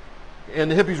proper,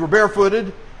 and the hippies were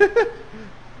barefooted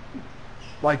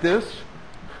like this.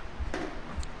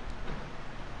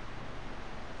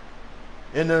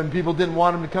 And then people didn't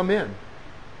want them to come in.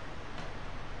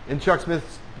 And Chuck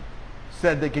Smith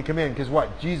said they could come in because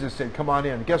what? Jesus said, come on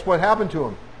in. Guess what happened to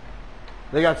them?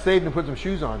 They got saved and put some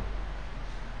shoes on.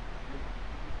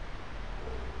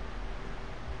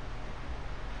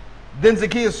 Then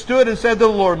Zacchaeus stood and said to the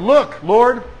Lord, look,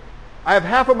 Lord, I give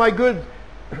half of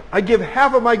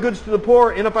my goods to the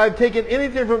poor, and if I have taken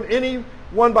anything from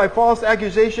anyone by false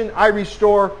accusation, I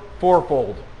restore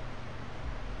fourfold.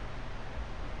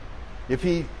 If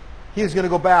he is going to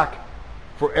go back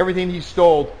for everything he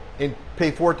stole and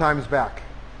pay 4 times back.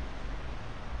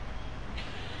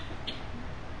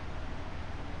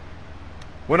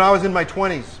 When I was in my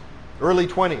 20s, early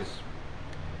 20s,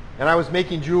 and I was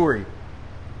making jewelry,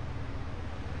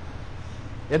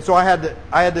 and so I had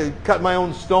to cut my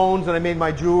own stones, and I made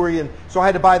my jewelry, and so I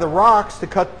had to buy the rocks to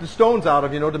cut the stones out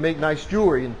of, you know, to make nice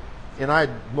jewelry. And I had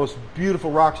the most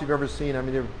beautiful rocks you've ever seen. I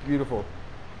mean, they're beautiful,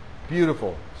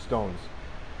 beautiful stones.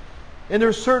 And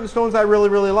there's certain stones I really,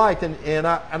 really liked. And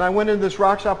I went into this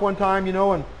rock shop one time, you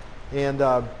know, and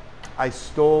I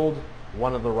stole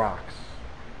one of the rocks.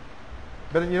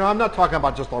 But, you know, I'm not talking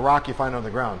about just a rock you find on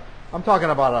the ground. I'm talking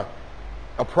about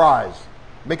a prize,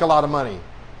 make a lot of money,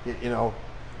 you know,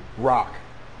 rock.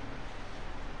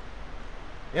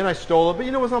 And I stole it, but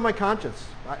you know, it was on my conscience.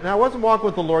 And I wasn't walking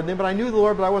with the Lord then, but I knew the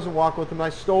Lord, but I wasn't walking with Him. I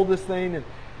stole this thing, and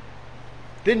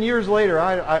then years later,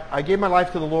 I gave my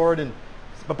life to the Lord, and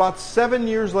about 7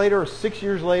 years later, or 6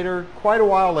 years later, quite a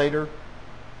while later,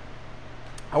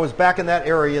 I was back in that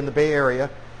area, in the Bay Area,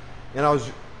 and I was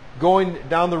going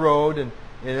down the road, and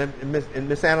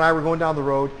Miss Ann and I were going down the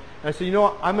road, and I said, you know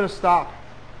what, I'm going to stop,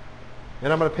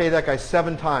 and I'm going to pay that guy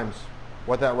 7 times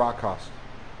what that rock cost.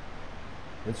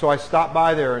 And so I stopped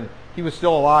by there, and he was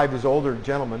still alive, he was an older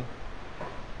gentleman.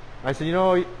 I said, you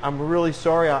know, I'm really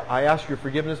sorry, I asked your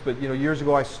forgiveness, but you know, years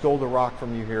ago I stole the rock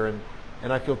from you here,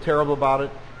 and I feel terrible about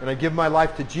it, and I give my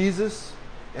life to Jesus,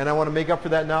 and I want to make up for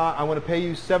that now. I want to pay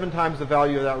you 7 times the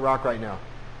value of that rock right now.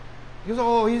 He goes,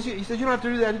 oh, he says, you don't have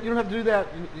to do that, you don't have to do that.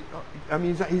 I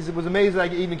mean, he was amazed that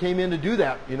I even came in to do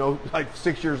that, you know, like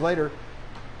 6 years later.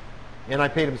 And I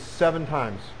paid him 7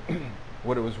 times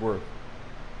what it was worth.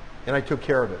 And I took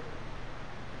care of it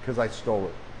because I stole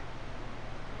it.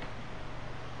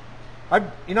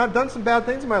 I've done some bad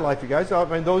things in my life, you guys. I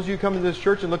mean, those of you come to this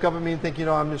church and look up at me and think, you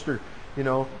know, I'm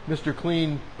Mr.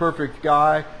 Clean, perfect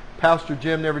guy. Pastor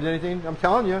Jim never did anything. I'm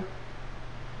telling you,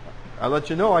 I let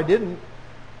you know I didn't.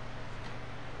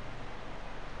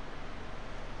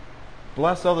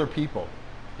 Bless other people.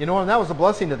 You know, and that was a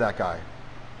blessing to that guy.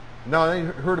 Now, I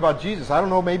heard about Jesus. I don't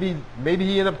know, maybe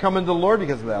he ended up coming to the Lord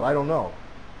because of that. I don't know.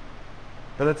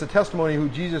 But it's a testimony of who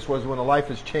Jesus was when a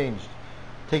life is changed,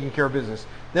 taking care of business.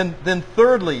 Then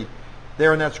thirdly,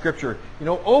 there in that scripture, you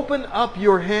know, open up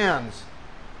your hands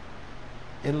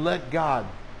and let God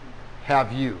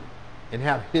have you and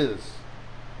have His.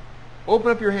 Open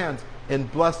up your hands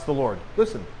and bless the Lord.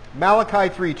 Listen,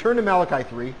 Malachi 3. Turn to Malachi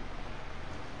 3.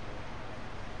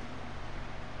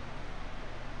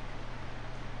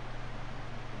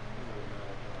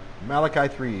 Malachi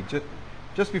 3,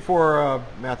 just before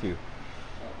Matthew.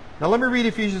 Now let me read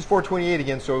Ephesians 4:28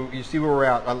 again so you see where we're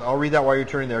at. I'll read that while you're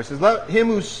turning there. It says, let him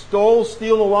who stole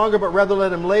steal no longer, but rather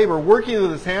let him labor, working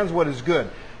with his hands what is good.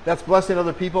 That's blessing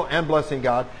other people and blessing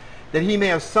God, that he may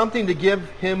have something to give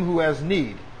him who has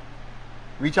need.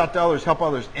 Reach out to others, help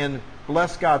others, and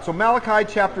bless God. So Malachi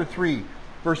chapter 3,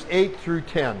 verse 8 through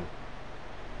 10.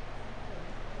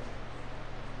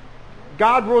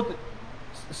 God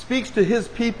speaks to His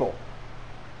people.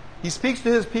 He speaks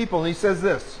to His people and He says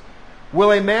this,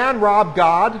 will a man rob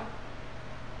God?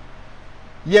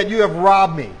 Yet you have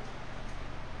robbed me.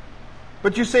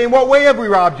 But you say, in what way have we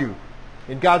robbed you?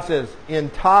 And God says, in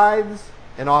tithes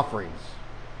and offerings.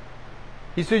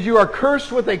 He says, you are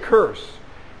cursed with a curse,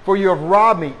 for you have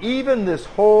robbed me, even this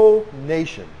whole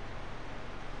nation.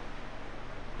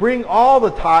 Bring all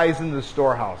the tithes into the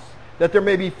storehouse, that there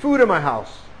may be food in my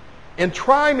house. And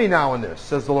try me now in this,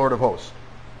 says the Lord of hosts.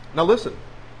 Now listen.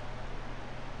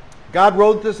 God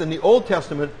wrote this in the Old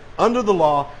Testament under the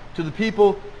law to the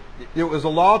people. It was a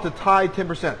law to tithe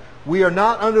 10%. We are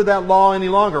not under that law any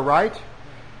longer, right?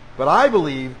 But I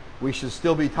believe we should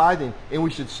still be tithing, and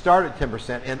we should start at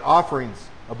 10% and offerings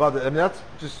above it. I mean, that's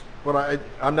just what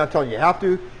I'm not telling you have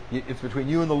to. It's between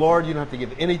you and the Lord. You don't have to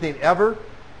give anything ever.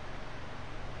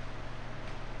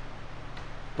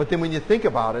 But then when you think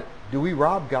about it, do we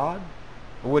rob God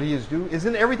of what He is due?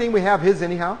 Isn't everything we have His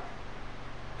anyhow?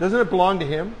 Doesn't it belong to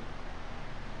Him?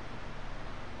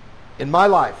 In my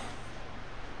life,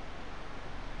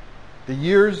 the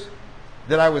years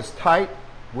that I was tight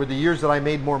were the years that I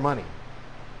made more money.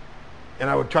 And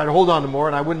I would try to hold on to more,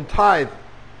 and I wouldn't tithe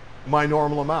my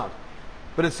normal amount.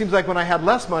 But it seems like when I had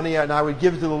less money and I would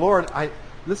give to the Lord, I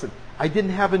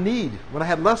didn't have a need. When I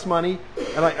had less money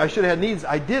and I should have had needs,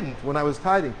 I didn't when I was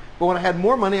tithing. But when I had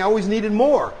more money, I always needed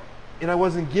more. And I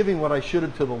wasn't giving what I should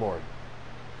have to the Lord.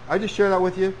 I just share that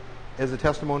with you as a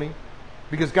testimony.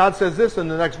 Because God says this in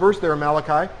the next verse there in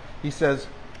Malachi. He says,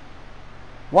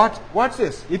 watch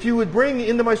this. If you would bring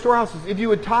into my storehouses, if you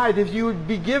would tithe, if you would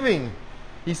be giving.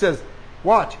 He says,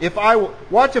 watch if I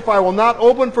will not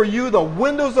open for you the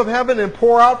windows of heaven and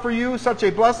pour out for you such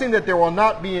a blessing that there will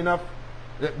not be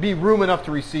room enough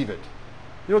to receive it.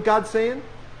 You know what God's saying?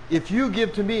 If you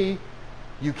give to me,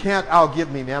 you can't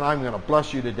outgive me, man. I'm going to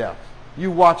bless you to death. You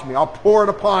watch me. I'll pour it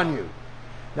upon you.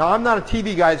 Now, I'm not a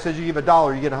TV guy that says you give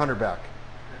 $1, you get 100 back.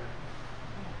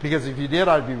 Because if you did,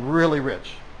 I'd be really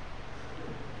rich.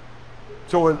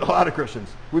 So would a lot of Christians.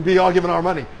 We'd be all giving our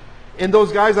money. And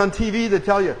those guys on TV that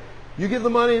tell you, you give the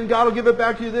money and God will give it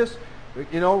back to you this.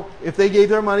 You know, if they gave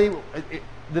their money,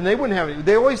 then they wouldn't have any.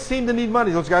 They always seem to need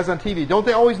money, those guys on TV. Don't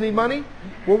they always need money?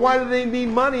 Well, why do they need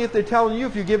money if they're telling you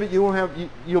if you give it,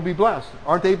 you'll be blessed?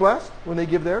 Aren't they blessed when they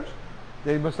give theirs?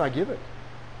 They must not give it.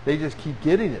 They just keep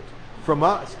getting it from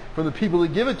us, from the people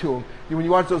that give it to them. When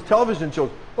you watch those television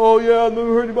shows, oh yeah, I've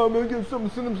never heard about me, send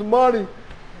them some money.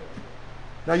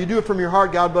 Now you do it from your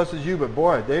heart, God blesses you, but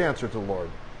boy, they answer to the Lord.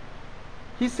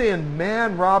 He's saying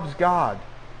man robs God.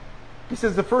 He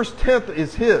says the first tenth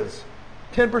is His.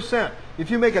 10%. If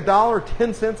you make $1,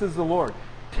 10 cents is the Lord.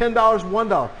 $10,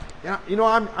 $1. You know,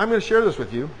 I'm going to share this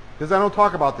with you because I don't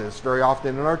talk about this very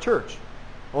often in our church.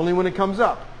 Only when it comes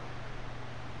up.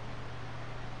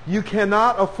 You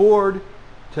cannot afford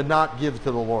to not give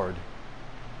to the Lord.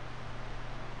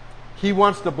 He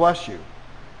wants to bless you.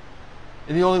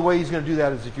 And the only way He's going to do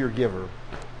that is if you're a giver.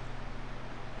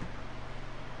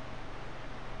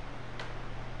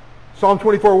 Psalm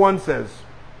 24:1 says,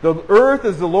 the earth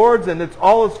is the Lord's and it's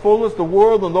all its fullness, the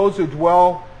world and those who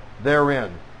dwell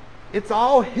therein. It's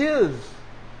all His.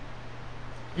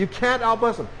 You can't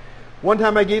outbless Him. One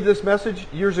time I gave this message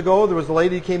years ago. There was a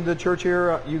lady who came to the church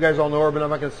here. You guys all know her, but I'm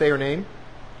not going to say her name.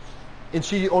 And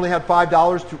she only had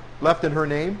 $5 left in her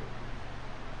name.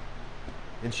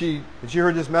 And she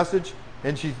heard this message,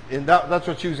 and that's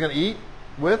what she was going to eat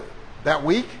with that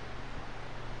week.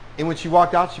 And when she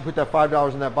walked out, she put that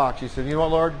 $5 in that box. She said, you know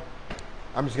what, Lord?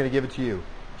 I'm just going to give it to you.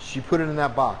 She put it in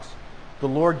that box. The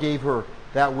Lord gave her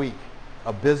that week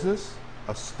a business,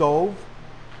 a stove,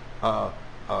 a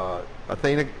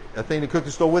thing to cook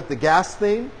the stove with, the gas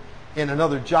thing, and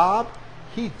another job.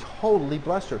 He totally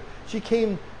blessed her. She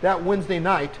came that Wednesday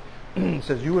night and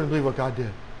says, you wouldn't believe what God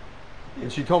did.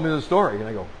 And she told me the story. And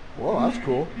I go, well, that's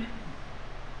cool.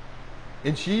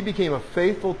 And she became a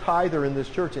faithful tither in this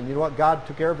church. And you know what? God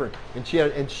took care of her. And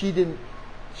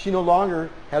she no longer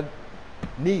had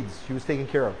needs. She was taken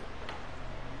care of.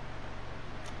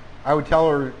 I would tell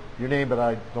her your name, but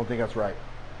I don't think that's right.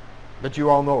 But you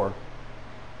all know her.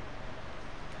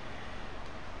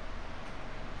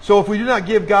 So if we do not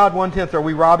give God 1/10, are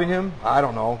we robbing Him? I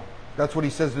don't know. That's what He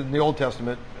says in the Old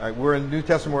Testament. We're in the New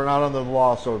Testament. We're not under the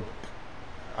law, so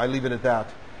I leave it at that.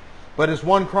 But it's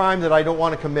one crime that I don't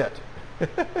want to commit.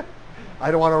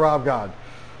 I don't want to rob God.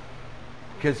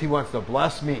 Because He wants to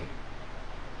bless me.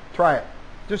 Try it.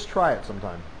 Just try it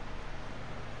sometime.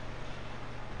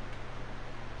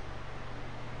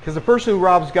 Because the person who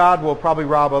robs God will probably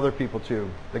rob other people too.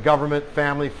 The government,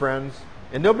 family, friends.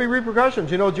 And there'll be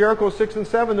repercussions. You know, Jericho 6 and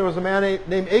 7, there was a man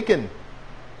named Achan.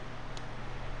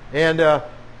 And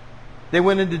they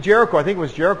went into Jericho. I think it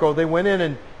was Jericho. They went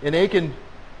in, and Achan,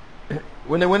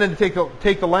 when they went in to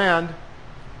take the land,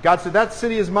 God said, that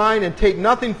city is mine and take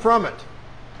nothing from it.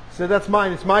 He said, that's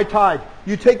mine. It's my tithe.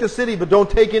 You take the city, but don't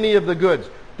take any of the goods.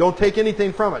 Don't take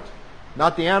anything from it.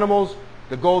 Not the animals.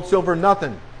 The gold, silver,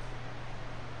 nothing.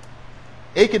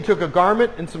 Achan took a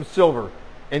garment and some silver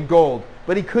and gold,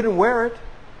 but he couldn't wear it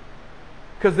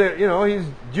because he's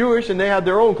Jewish and they had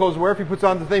their own clothes to wear. If he puts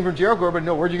on the thing from Jericho, everybody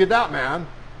know, where'd you get that, man?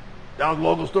 Down at the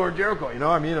local store in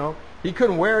Jericho. He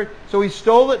couldn't wear it, so he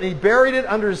stole it and he buried it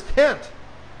under his tent.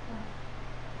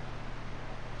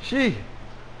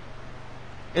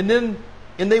 And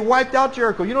they wiped out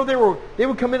Jericho. They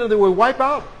would come in and they would wipe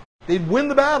out. They'd win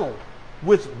the battle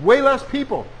with way less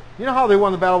people. You know how they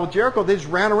won the battle with Jericho? They just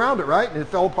ran around it, right? And it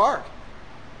fell apart.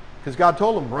 Because God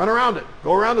told them, run around it.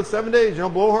 Go around it 7 days,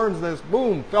 blow horns, and this,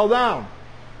 boom, fell down.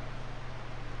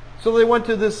 So they went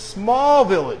to this small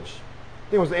village. I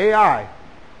think it was Ai.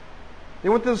 They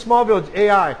went to the small village,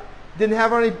 Ai. Didn't have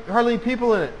hardly any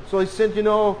people in it. So they sent,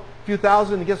 a few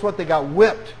thousand, and guess what? They got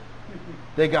whipped.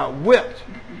 They got whipped.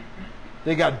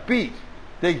 They got beat.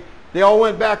 They all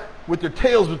went back with their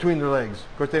tails between their legs.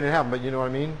 Of course, they didn't have them, but you know what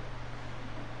I mean?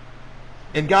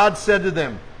 And God said to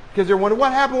them, because they're wondering,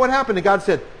 what happened? What happened? And God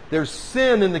said, there's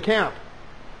sin in the camp.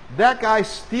 That guy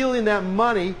stealing that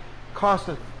money cost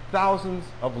us thousands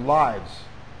of lives.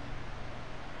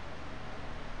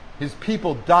 His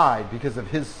people died because of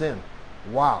his sin.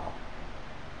 Wow.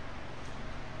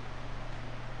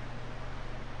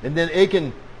 And then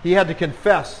Achan, he had to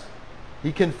confess.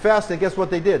 He confessed, and guess what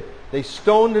they did? They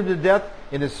stoned him to death,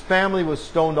 and his family was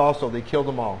stoned also. They killed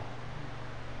them all.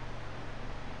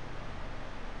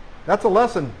 That's a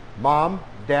lesson, Mom,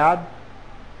 Dad.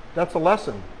 That's a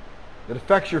lesson. It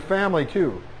affects your family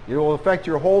too. It will affect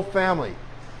your whole family.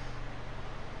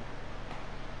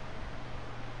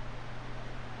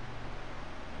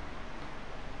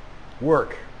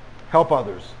 Work. Help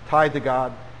others. Tithe to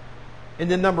God. And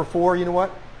then number 4, you know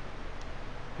what?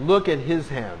 Look at his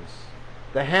hands.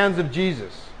 The hands of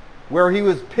Jesus. Where he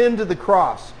was pinned to the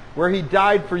cross. Where he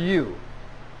died for you.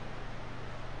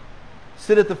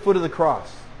 Sit at the foot of the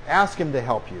cross. Ask him to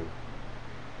help you.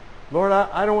 Lord,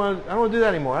 I don't want to do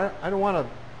that anymore. I don't want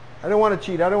to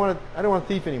cheat. I don't want to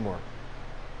thief anymore.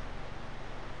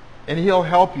 And he'll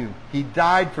help you. He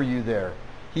died for you there.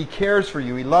 He cares for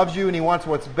you. He loves you and he wants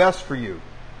what's best for you.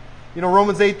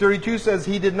 Romans 8:32 says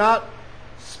he did not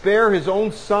spare his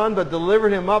own son but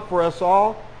delivered him up for us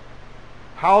all.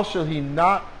 How shall he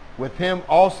not with him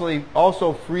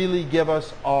also freely give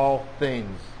us all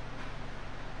things?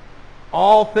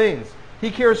 All things. He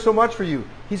cares so much for you.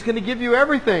 He's going to give you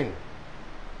everything.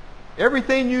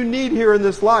 Everything you need here in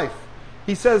this life.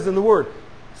 He says in the Word,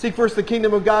 seek first the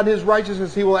kingdom of God and his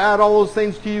righteousness. He will add all those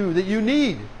things to you that you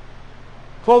need.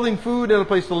 Clothing, food, and a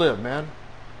place to live, man.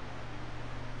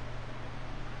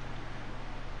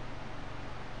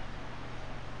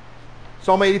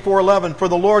 Psalm 84:11, for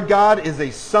the Lord God is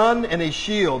a sun and a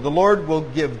shield. The Lord will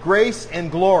give grace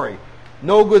and glory.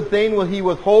 No good thing will he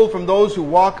withhold from those who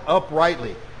walk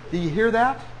uprightly. Do you hear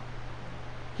that?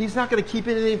 He's not going to keep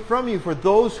anything from you for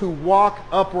those who walk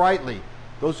uprightly.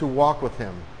 Those who walk with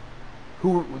him.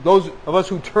 Those of us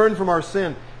who turn from our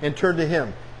sin and turn to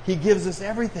him. He gives us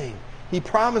everything. He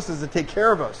promises to take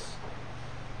care of us.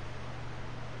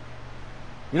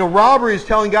 Robbery is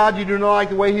telling God you do not like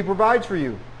the way he provides for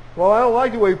you. Well, I don't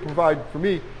like the way he provides for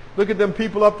me. Look at them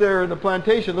people up there in the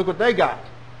plantation. Look what they got.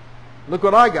 Look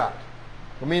what I got.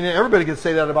 I mean, everybody can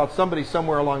say that about somebody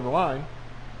somewhere along the line.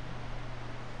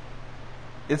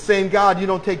 It's saying, God, you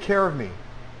don't take care of me.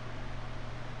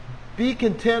 Be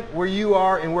content where you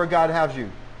are and where God has you.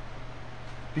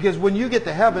 Because when you get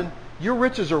to heaven, your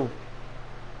riches are...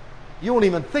 You won't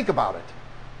even think about it,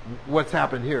 what's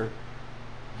happened here.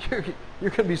 You're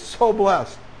going to be so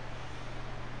blessed.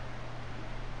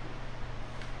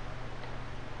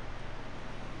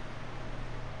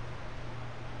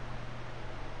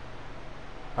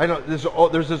 I know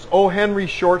there's this O. Henry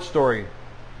short story.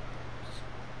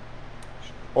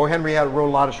 O. Henry wrote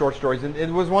a lot of short stories, and it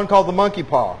was one called The Monkey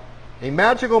Paw, a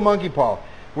magical monkey paw,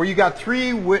 where you got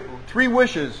three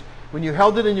wishes when you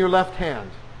held it in your left hand.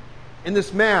 And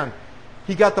this man,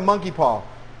 he got the monkey paw,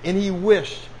 and he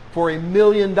wished for $1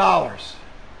 million.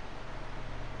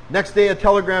 Next day, a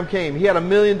telegram came. He had $1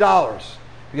 million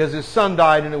because his son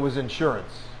died, and it was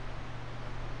insurance.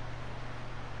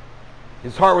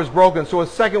 His heart was broken, so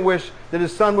his second wish that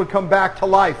his son would come back to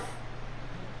life.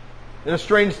 And a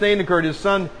strange thing occurred. His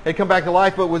son had come back to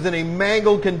life, but was in a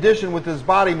mangled condition with his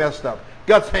body messed up.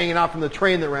 Guts hanging out from the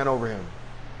train that ran over him.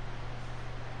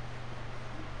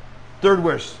 Third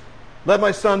wish, let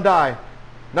my son die.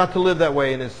 Not to live that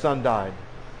way, and his son died.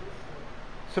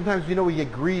 Sometimes, we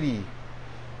get greedy.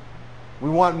 We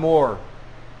want more.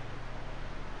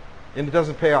 And it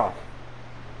doesn't pay off.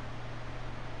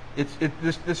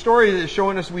 The story is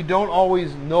showing us we don't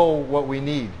always know what we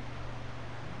need.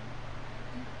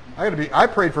 I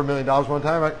prayed for $1 million one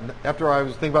time. After I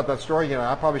was thinking about that story,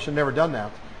 I probably should have never done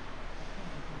that.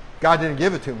 God didn't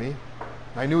give it to me.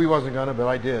 I knew He wasn't going to, but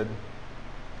I did.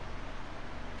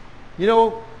 We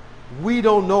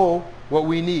don't know what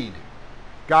we need.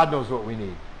 God knows what we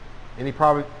need. And He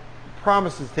probably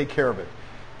promises to take care of it.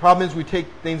 Problem is we take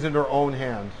things into our own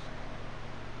hands.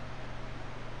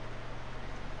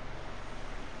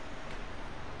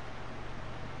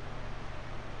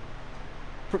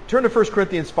 Turn to 1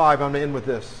 Corinthians 5. I'm going to end with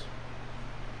this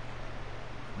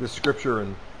scripture.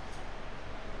 And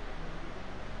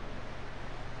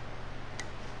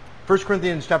 1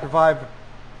 Corinthians chapter 5,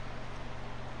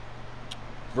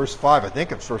 verse 5. I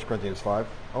think it's 1 Corinthians 5.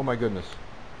 Oh my goodness.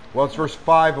 Well, it's verse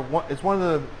 5. It's one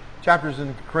of the chapters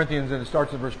in Corinthians, and it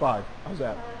starts in verse 5. How's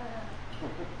that?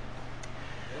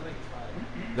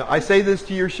 Now, I say this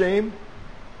to your shame.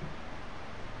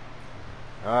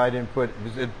 I didn't put...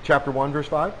 Is it chapter 1, verse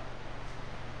 5?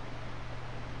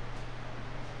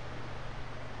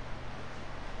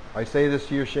 I say this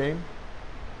to your shame.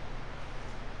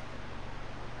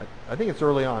 I think it's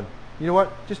early on. You know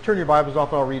what? Just turn your Bibles off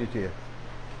and I'll read it to you.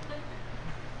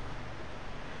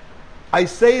 I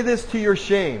say this to your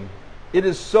shame. It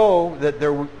is so that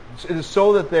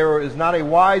there is not a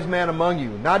wise man among you,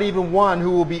 not even one who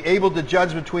will be able to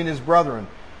judge between his brethren.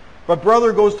 But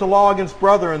brother goes to law against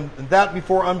brother, and that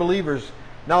before unbelievers.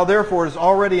 Now therefore it is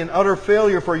already an utter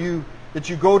failure for you that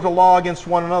you go to law against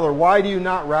one another. Why do you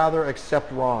not rather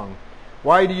accept wrong?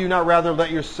 Why do you not rather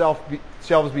let yourselves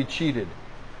be cheated?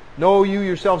 No, you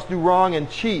yourselves do wrong and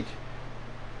cheat,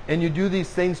 and you do these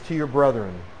things to your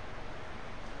brethren.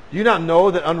 Do you not know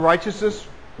that unrighteousness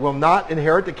will not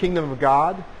inherit the kingdom of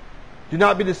God? Do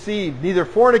not be deceived. Neither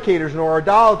fornicators, nor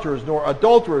idolaters, nor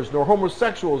adulterers, nor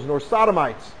homosexuals, nor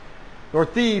sodomites, nor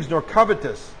thieves, nor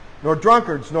covetous, nor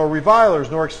drunkards, nor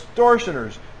revilers, nor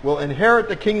extortioners will inherit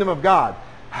the kingdom of God.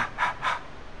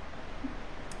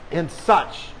 And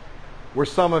such were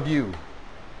some of you.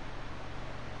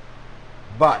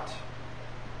 But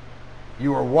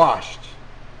you were washed.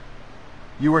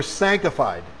 You were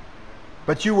sanctified.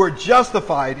 But you were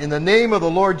justified in the name of the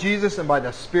Lord Jesus and by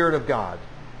the Spirit of God.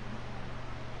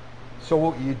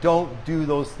 So you don't do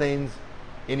those things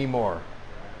anymore.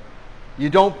 You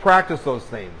don't practice those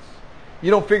things.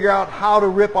 You don't figure out how to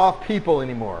rip off people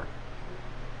anymore.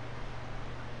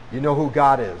 You know who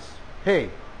God is. Hey,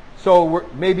 so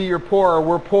maybe you're poor or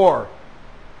we're poor.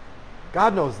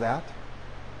 God knows that.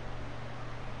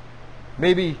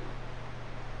 Maybe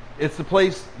it's the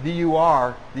place that you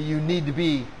are, that you need to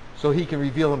be, so He can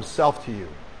reveal Himself to you.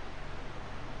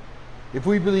 If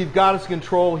we believe God is in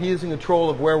control, He is in control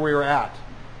of where we are at.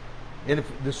 And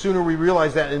if the sooner we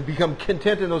realize that and become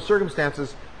content in those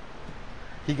circumstances,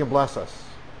 He can bless us.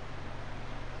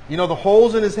 You know the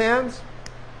holes in His hands?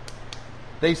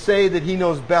 They say that He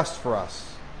knows best for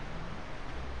us.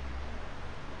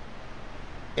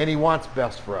 And He wants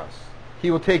best for us.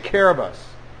 He will take care of us.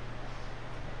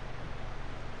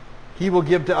 He will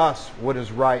give to us what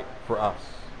is right for us.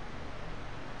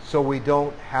 So we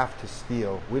don't have to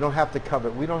steal. We don't have to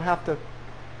covet. We don't have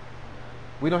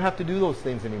to do those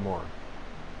things anymore.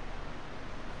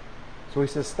 So He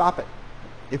says, stop it.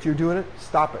 If you're doing it,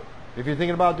 stop it. If you're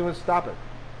thinking about doing it, stop it.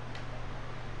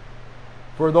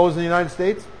 For those in the United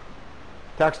States,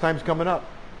 tax time's coming up.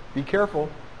 Be careful.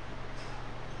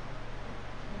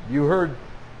 You heard,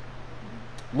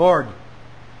 Lord,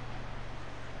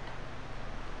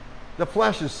 the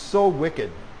flesh is so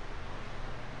wicked.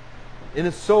 And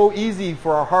it's so easy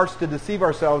for our hearts to deceive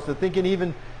ourselves, to thinking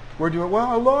even we're doing,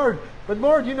 well, Lord, but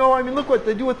Lord, look what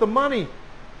they do with the money.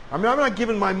 I'm not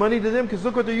giving my money to them because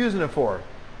look what they're using it for.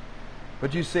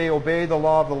 But you say, obey the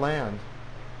law of the land.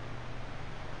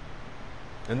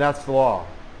 And that's the law.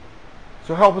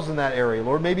 So help us in that area,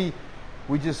 Lord. Maybe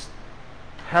we just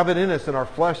have it in us, in our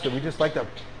flesh, that we just like to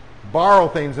borrow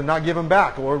things and not give them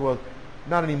back, Lord. Well,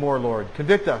 not anymore, Lord.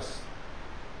 Convict us.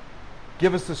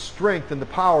 Give us the strength and the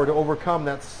power to overcome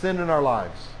that sin in our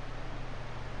lives.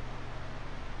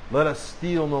 Let us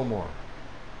steal no more.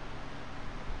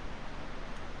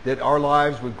 That our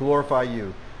lives would glorify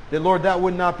You. That, Lord, that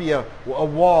would not be a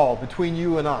wall between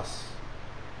You and us.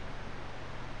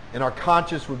 And our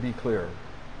conscience would be clear.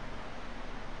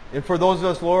 And for those of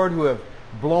us, Lord, who have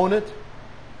blown it,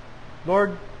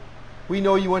 Lord, we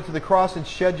know You went to the cross and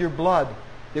shed Your blood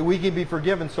that we can be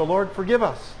forgiven. So, Lord, forgive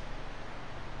us.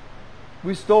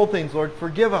 We stole things, Lord.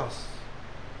 Forgive us.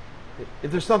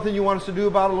 If there's something You want us to do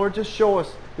about it, Lord, just show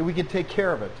us that we can take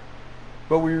care of it.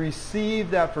 But we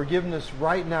receive that forgiveness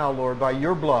right now, Lord, by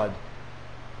Your blood.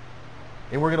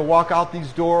 And we're going to walk out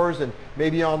these doors and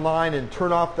maybe online and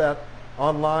turn off that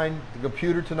online, the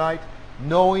computer tonight.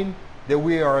 knowing that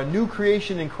we are a new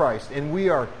creation in Christ and we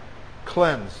are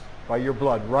cleansed by your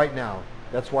blood right now.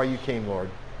 That's why you came, Lord.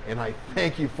 And I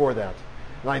thank you for that.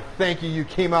 And I thank you, you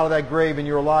came out of that grave and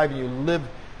you're alive and you live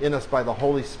in us by the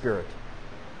Holy Spirit.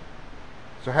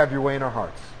 So have your way in our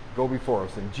hearts. Go before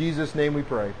us. In Jesus' name we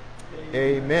pray.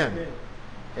 Amen. Amen.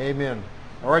 Amen.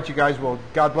 All right, you guys. Well,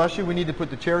 God bless you. We need to put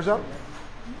the chairs up.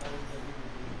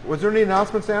 Was there any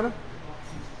announcements, Anna?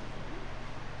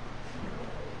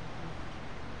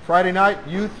 Friday night,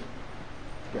 youth?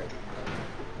 Okay.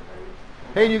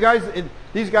 Hey, you guys,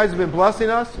 these guys have been blessing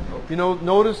us. You know,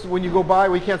 notice when you go by,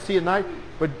 we can't see at night,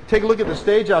 but take a look at the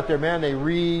stage out there, man. They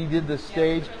redid the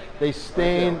stage. They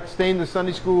stained the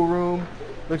Sunday school room.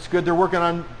 Looks good. They're working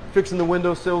on fixing the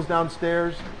windowsills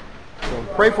downstairs. So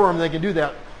pray for them. They can do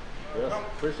that. Yes,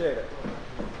 appreciate it.